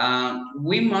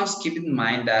 we must keep in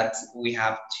mind that we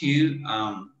have two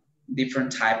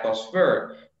different types of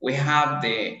verb. We have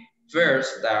the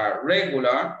verbs that are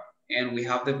regular and we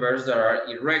have the verbs that are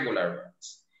irregular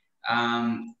verbs.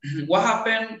 What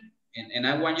happened, and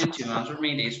I want you to answer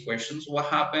me these questions, what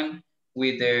happened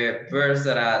with the verbs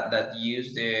that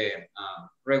use the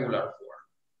regular form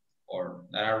or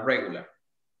that are regular?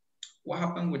 What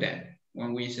happened with them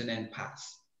when we use it in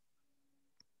past?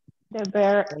 The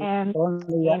verb and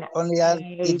only add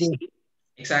ed.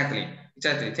 Exactly.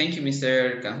 Thank you,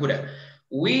 Mr. Kanjura.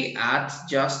 We add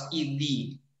just ed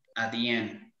at the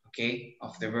end, okay,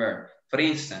 of the verb. For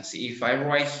instance, if I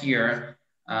write here,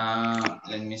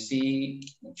 let me see,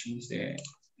 which is the,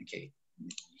 okay,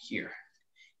 here.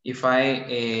 If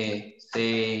I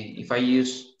say, if I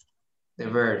use the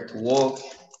verb to walk,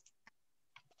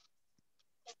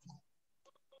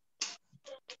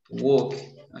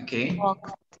 okay.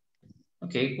 Walk.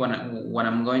 Okay, what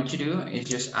I'm going to do is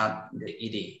just add the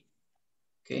ed.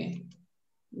 Okay,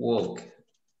 walk.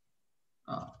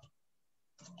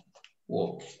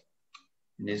 Walk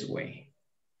in this way.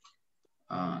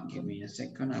 Give me a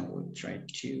second. I will try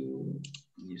to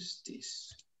use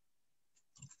this.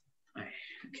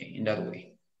 Okay, in that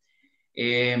way.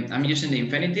 I'm using the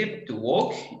infinitive to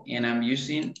walk, and I'm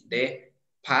using the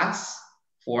past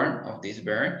form of this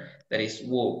verb that is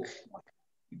walk.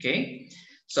 Okay,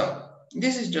 so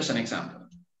this is just an example.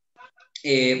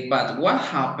 But what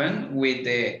happened with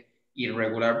the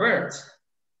irregular verbs?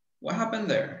 What happened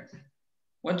there?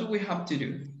 What do we have to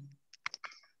do?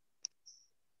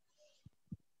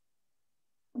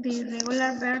 The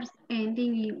irregular verbs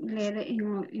ending in letter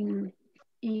in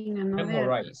another.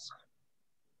 Memorize.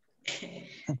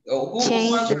 Who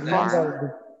answered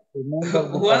that?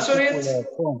 Who answered it?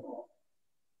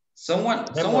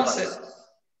 Someone said.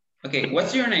 Okay,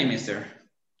 what's your name, mister?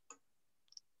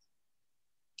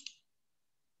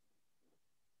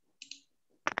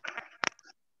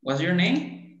 What's your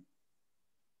name?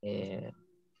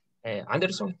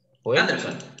 Anderson.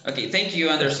 Anderson. Okay, thank you,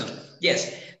 Anderson.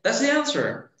 Yes, that's the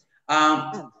answer.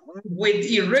 With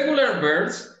irregular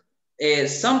verbs,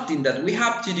 something that we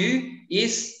have to do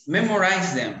is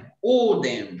memorize them, all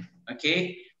them,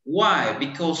 okay? Why?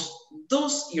 Because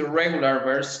those irregular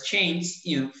verbs change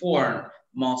in form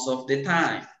most of the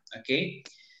time, okay?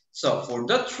 So for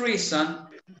that reason,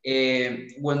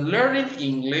 when learning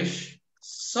English,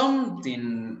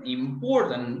 something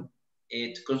important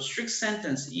to construct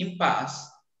sentence in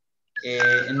past,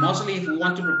 and mostly if we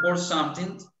want to report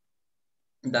something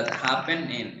that happened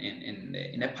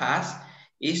in the past,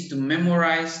 is to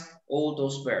memorize all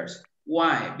those verbs.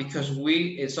 Why? Because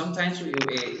we sometimes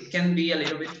it can be a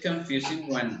little bit confusing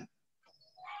when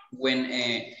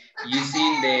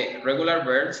using the regular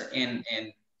verbs and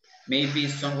maybe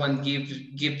someone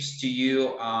gives to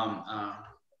you a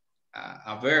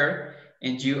verb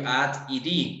and you add ed,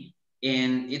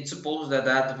 and it's supposed that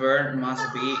that verb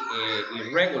must be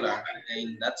irregular,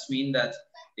 and that's mean that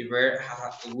the verb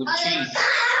would change.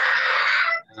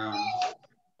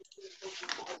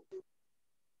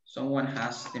 Someone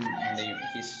has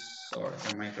his or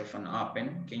her microphone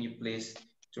open. Can you please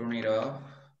turn it off?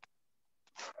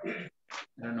 I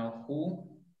don't know who.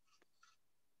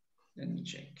 Let me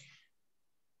check.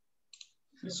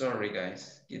 Sorry,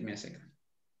 guys. Give me a second.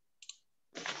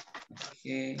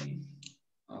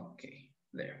 Okay,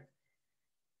 there.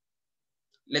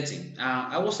 Let's see.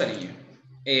 I was telling you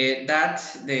that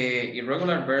the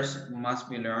irregular verbs must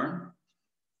be learned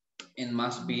and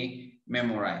must be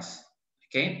memorized.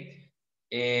 Okay.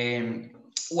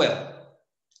 Well,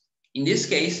 in this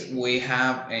case, we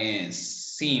have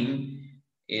seen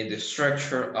the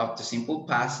structure of the simple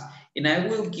past, and I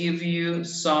will give you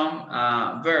some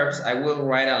verbs. I will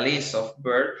write a list of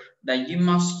verbs that you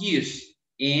must use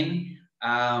in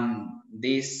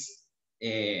this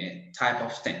type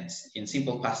of tense, in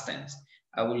simple past tense.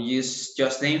 I will use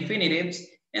just the infinitives,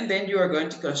 and then you are going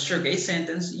to construct a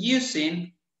sentence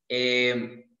using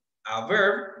a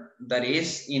verb that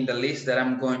is in the list that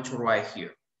I'm going to write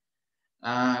here.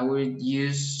 I will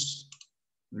use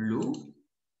blue.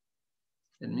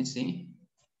 Let me see.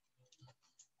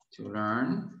 To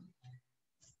learn,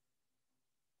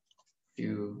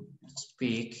 to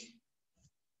speak,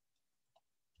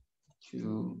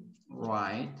 to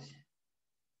write,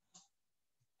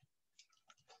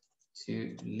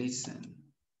 to listen,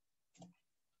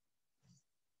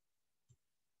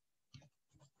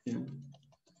 to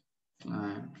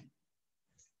climb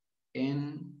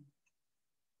in,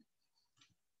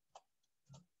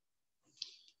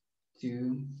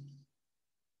 to,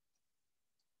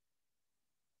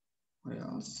 what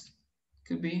else?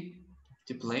 Could be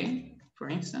to play, for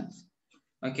instance.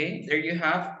 Okay, there you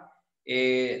have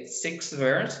 6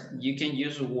 verbs. You can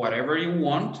use whatever you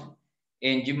want,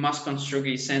 and you must construct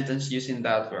a sentence using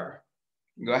that verb.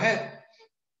 Go ahead.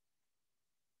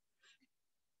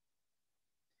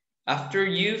 After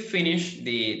you finish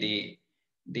the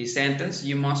sentence,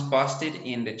 you must post it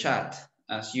in the chat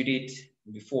as you did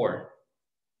before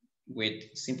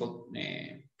with simple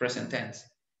present tense.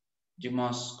 You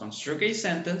must construct a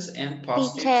sentence and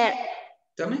post Teacher, it.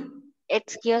 Tell me.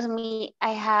 Excuse me,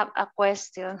 I have a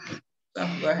question.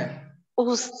 Oh, go ahead.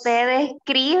 ¿Usted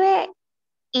escribe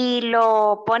y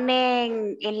lo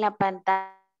pone en la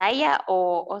pantalla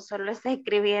o solo está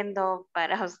escribiendo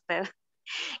para usted?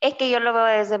 Es que yo lo veo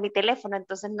desde mi teléfono,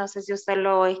 entonces no sé si usted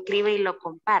lo escribe y lo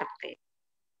comparte.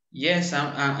 Yes,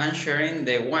 I'm sharing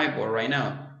the whiteboard right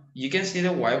now. You can see the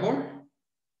whiteboard?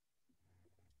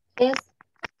 Yes.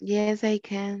 Yes, I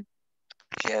can.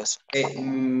 Yes.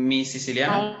 Miss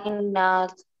Siciliana? I'm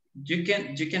not. You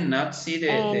cannot see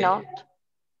the Not.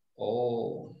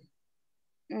 Oh,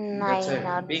 that's I a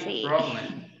not big see.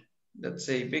 problem. That's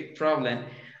a big problem.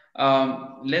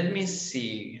 Let me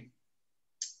see.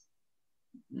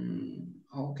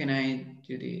 How can I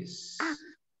do this?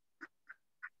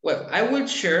 Well, I will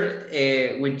share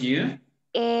with you.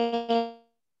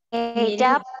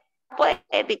 Ya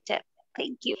puede, teacher.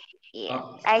 Thank you.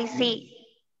 Yeah, I see.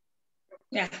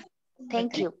 Yeah.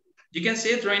 Thank you. You can see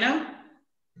it right now?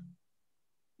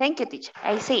 Thank you, teacher.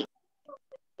 I see.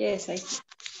 Yes, I see.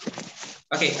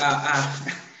 Okay,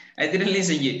 I didn't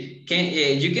listen to you.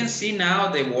 You can see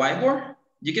now the whiteboard?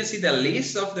 You can see the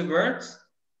list of the verbs?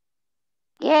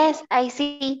 Yes, I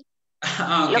see.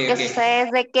 Okay, Lo que sucede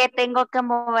es de que tengo que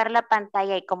mover la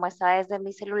pantalla y como está desde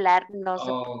mi celular no se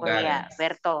podía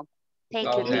ver todo.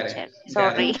 Thank you, teacher.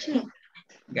 Sorry.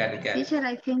 Got it. Teacher,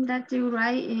 I think that you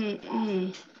write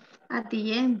at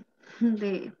the end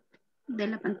de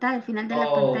la pantalla, al final de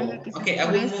la pantalla. Quizás okay, I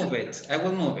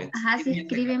will move it. Ajá, si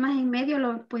escribe más en medio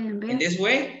lo pueden ver. In this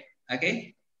way,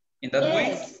 okay? In that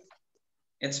way?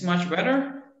 It's much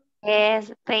better?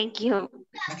 Yes, thank you.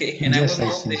 Okay, and yes, I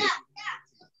will move it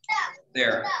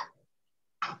there.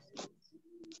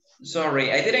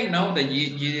 Sorry, I didn't know that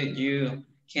you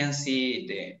can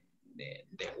see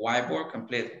the whiteboard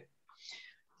completely.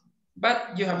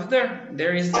 But you have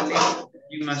there is the list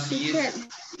you must Teacher, use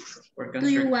for do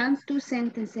you construction. want two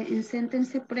sentences in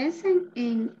sentence present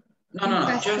in No,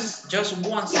 past just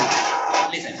one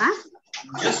sentence. Listen, Huh?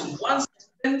 just one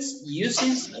sentence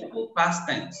using simple past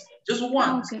tense. Just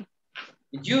one. Okay.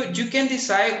 You can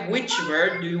decide which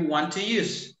verb do you want to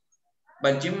use,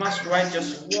 but you must write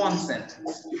just one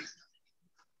sentence.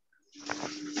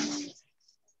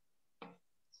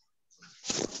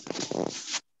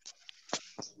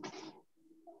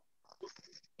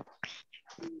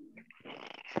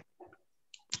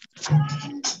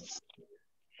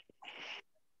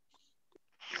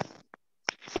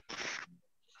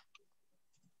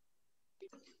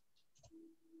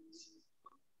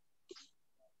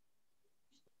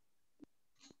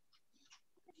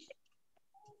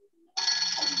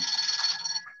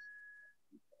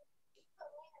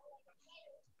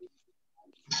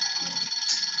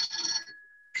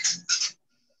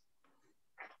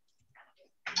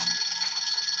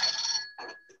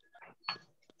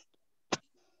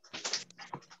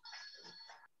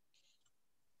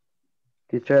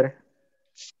 Teacher,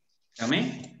 Tell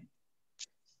me.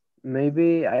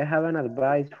 maybe I have an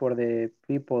advice for the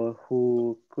people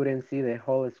who couldn't see the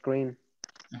whole screen.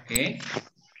 Okay.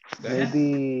 Go ahead.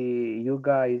 Maybe you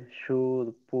guys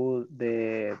should put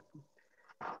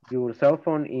your cell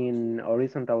phone in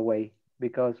horizontal way,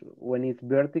 because when it's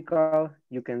vertical,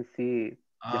 you can see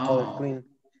the whole screen.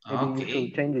 Oh, Maybe you should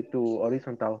okay. change it to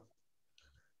horizontal.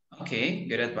 Okay,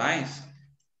 good advice.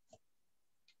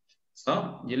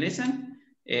 So, you listen?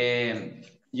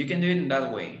 You can do it in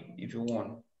that way if you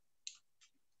want.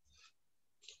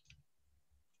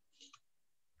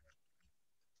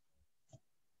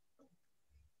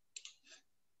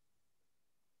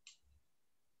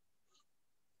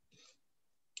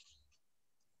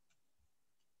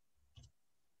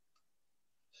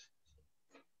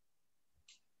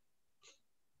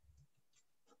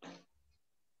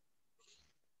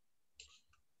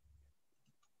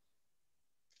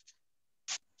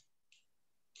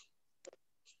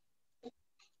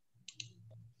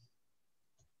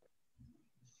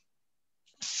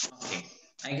 Okay,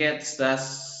 I guess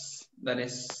that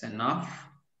is enough.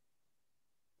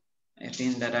 I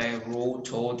think that I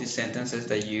wrote all the sentences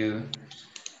that you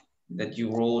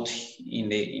wrote in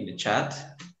the chat.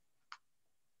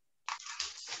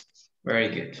 Very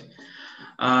good.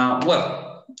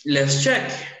 Well, let's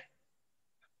check.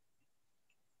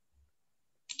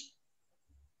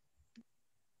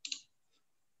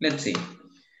 Let's see.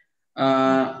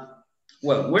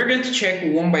 Well, we're going to check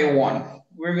one by one.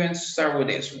 We're going to start with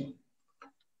this one.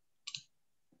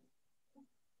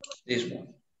 This one,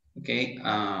 okay.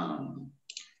 I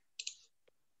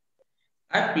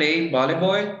play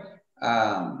volleyball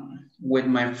with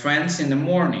my friends in the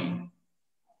morning.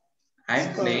 I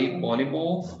play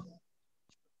volleyball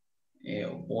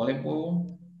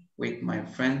with my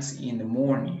friends in the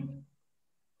morning.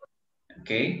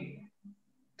 Okay,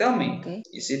 tell me,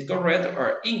 is it correct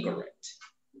or incorrect?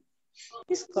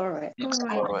 It's correct. Okay. It's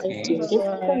correct.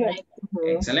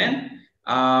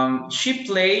 Excellent. She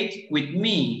played with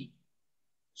me.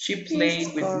 She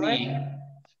played with me.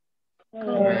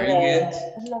 Very good.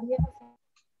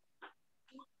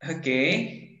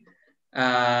 Okay.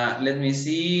 Let me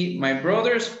see. My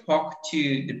brother spoke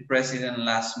to the president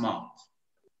last month.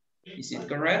 Is it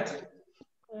correct?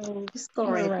 It's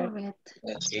correct.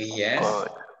 Okay, yes.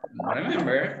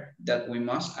 Remember that we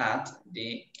must add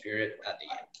the period at the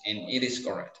end, and it is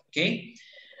correct. Okay.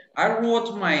 I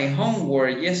wrote my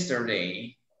homework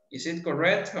yesterday. Is it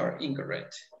correct or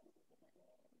incorrect?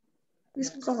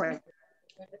 It's correct.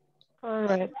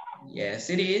 Correct. Yes,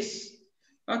 it is.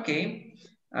 Okay.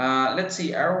 Let's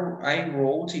see. I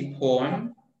wrote a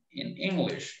poem in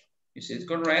English. Is it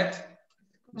correct?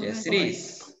 Yes, it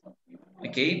is.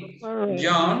 Okay.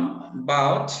 John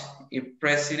bought a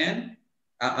present.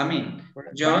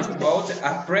 John bought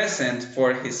a present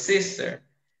for his sister.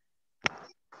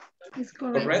 It's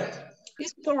correct. Correct?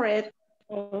 It's correct.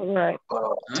 Correct.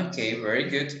 Okay, very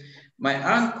good. My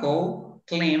uncle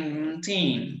cleaned.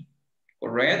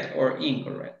 Correct or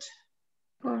incorrect?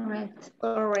 Correct.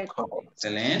 Correct.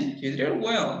 Excellent. You did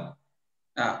well.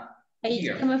 Ahí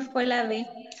Here. se me fue la B.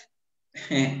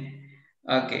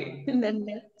 Okay.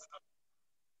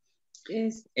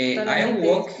 I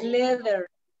walk. Leather.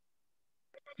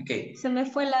 Okay. Se me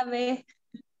fue la B.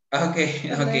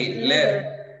 Okay, okay.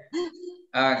 Leather.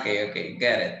 Okay,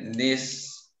 get it.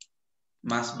 This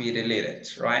must be deleted,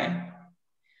 right?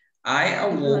 I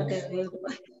awoke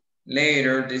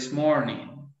later this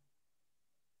morning.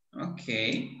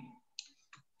 Okay.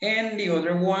 And the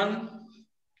other one,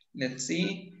 let's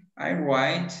see. I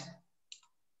write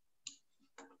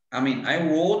I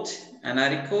wrote an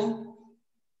article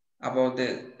about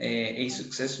a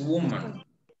success woman.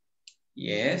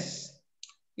 Yes,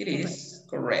 it is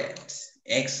correct.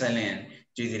 Excellent.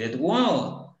 You did it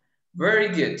well. Very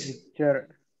good.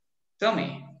 Teacher, Tell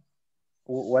me.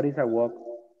 what is a walk?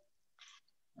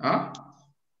 Huh?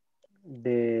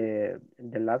 The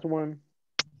last one,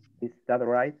 is that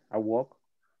right? A walk?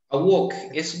 A walk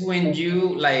is when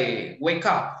you like wake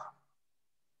up.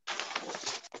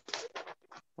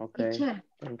 Okay. Teacher,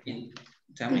 Thank you.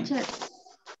 Tell me. teacher.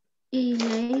 Y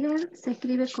later se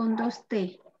escribe con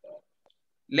 2T.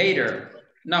 Later.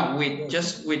 No,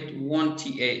 just with one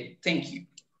T-A. Thank you.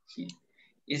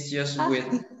 It's just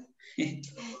with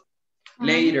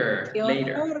later.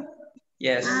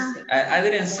 Yes, I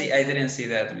didn't see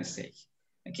that mistake.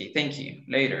 Okay, thank you.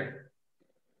 Later.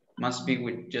 Must be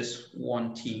with just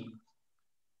one T.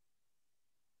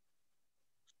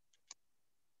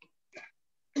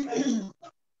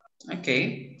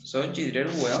 Okay, so you did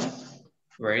it well.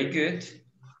 Very good.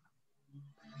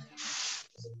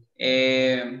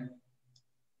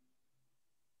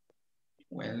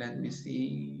 Well, let me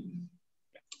see.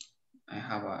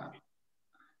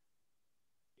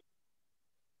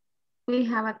 We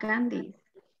have a candy.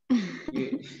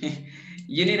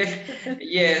 You need a,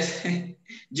 yes,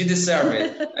 you deserve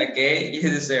it, okay? You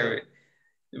deserve it.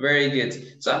 Very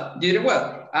good. So, you did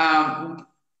well.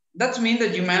 That means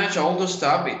that you manage all those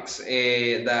topics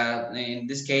that in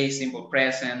this case, simple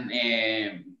present,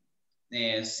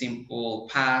 simple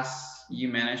past, you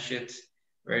manage it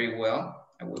very well.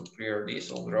 I will clear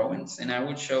these old drawings and I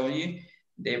will show you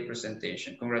the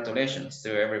presentation. Congratulations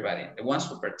to everybody, the ones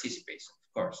who participate,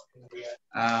 of course.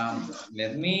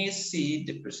 Let me see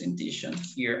the presentation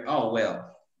here. Oh,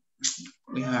 well,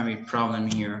 we have a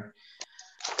problem here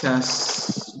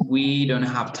because we don't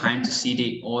have time to see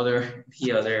the other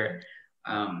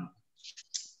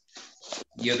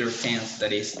tense,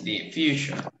 that is the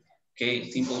future. Okay,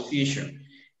 simple future.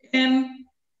 And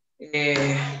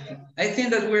I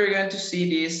think that we're going to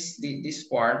see this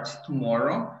part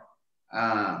tomorrow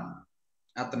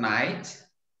at night.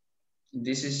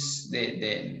 This is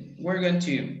we're going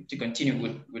to continue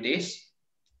with this,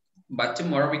 but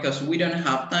tomorrow, because we don't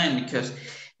have time, because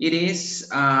it is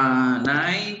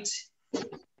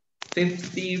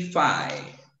 9:55.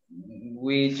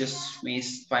 We just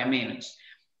missed 5 minutes.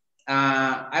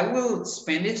 I will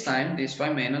spend these 5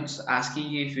 minutes, asking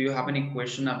you if you have any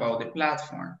question about the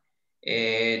platform.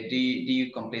 Do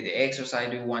you complete the exercise?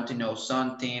 Do you want to know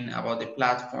something about the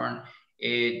platform? Do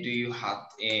you have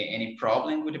any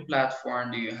problem with the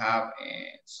platform? Do you have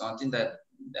something that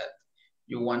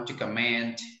you want to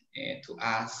comment, to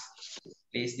ask?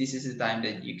 Please, this is the time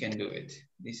that you can do it.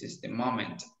 This is the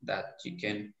moment that you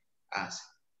can ask.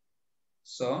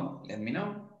 So let me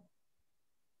know.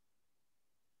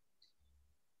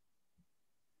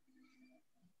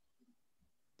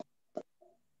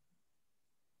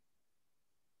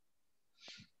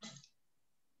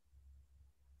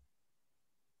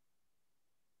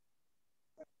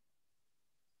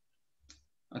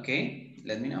 Okay,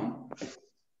 let me know.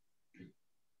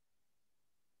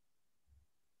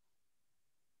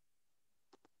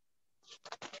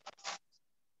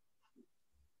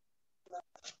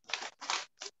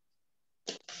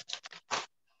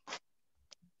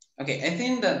 Okay, I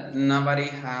think that nobody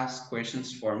has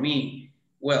questions for me.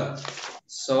 Well,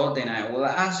 so then I will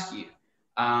ask you,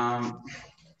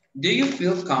 do you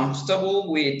feel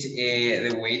comfortable with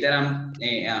the way that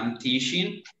I'm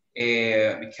teaching?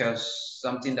 Because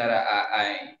something that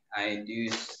I do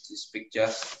is to speak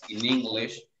just in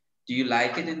English. Do you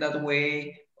like it in that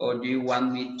way? Or do you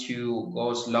want me to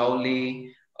go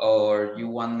slowly? Or you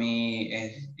want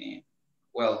me,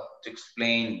 well, to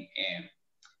explain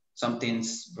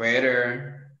something's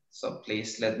better? So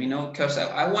please let me know, because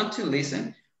I want to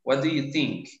listen. What do you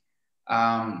think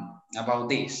about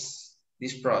this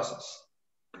process?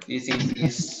 Do you think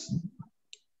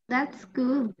That's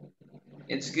good.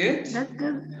 It's good? That's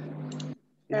good.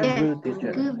 It's Yes, good,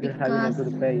 teacher. good You're having a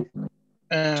good pace.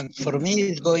 For me,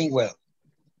 it's going well.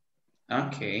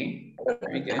 Okay,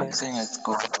 very good. I think it's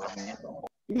good for me.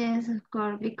 Yes, of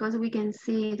course, because we can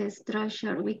see the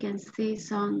structure, we can see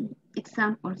some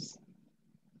examples.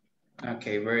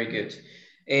 Okay, very good.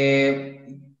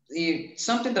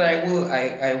 Something that I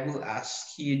will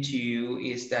ask you to you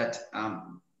is that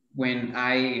when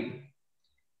I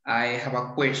have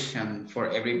a question for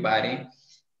everybody,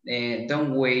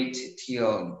 don't wait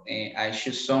till I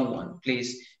choose someone.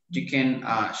 Please, you can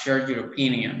share your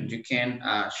opinion. You can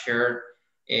share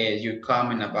your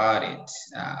comment about it,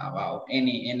 about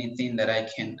anything that I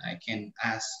can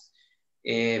ask.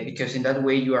 because in that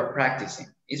way you are practicing.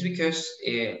 It's because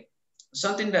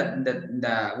something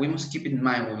that we must keep in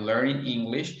mind when learning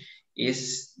English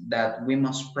is that we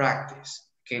must practice.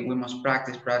 Okay, we must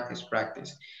practice,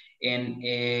 and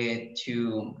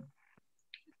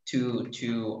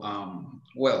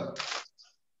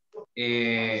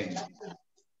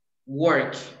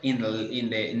work in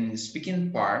the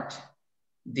speaking part.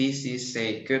 This is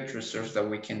a good resource that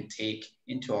we can take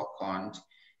into account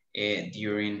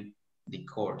during the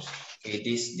course, okay,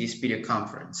 this video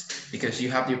conference, because you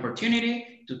have the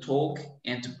opportunity to talk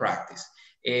and to practice.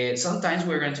 Sometimes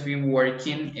we're going to be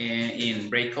working in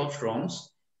breakout rooms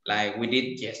like we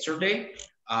did yesterday,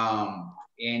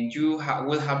 and you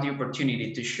will have the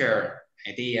opportunity to share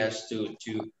ideas, to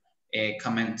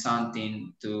comment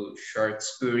something, to share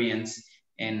experience,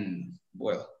 and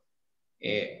well,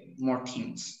 more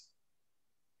things.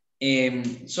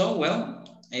 So, well,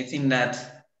 I think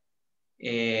that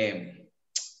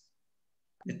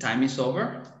the time is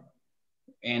over,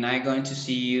 and I'm going to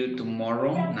see you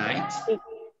tomorrow night,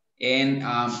 and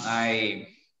I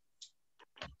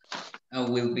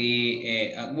will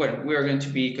be, well, we're going to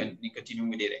be continuing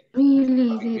with it.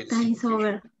 Really, the time is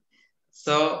over.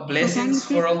 So, blessings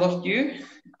for all of you.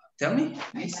 Tell me,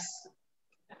 please.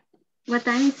 What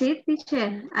time is it,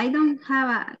 teacher? I don't have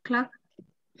a clock.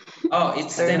 Oh,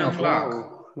 it's 10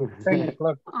 o'clock. 10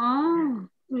 o'clock. Oh,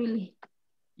 really?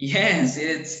 Yes,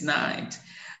 it's night.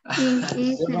 You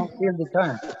don't feel the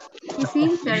time. It's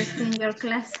interesting, your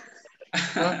class.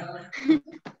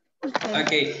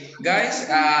 Okay, guys,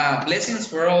 blessings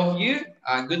for all of you.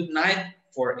 Good night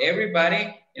for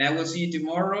everybody, and I will see you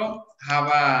tomorrow. Have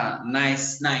a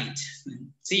nice night.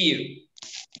 See you.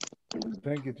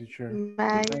 Thank you, teacher.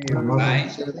 Bye. Bye.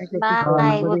 Thank you,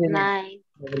 Bye. Good night.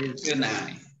 Good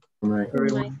night.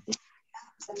 Good night.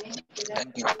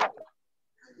 Thank you.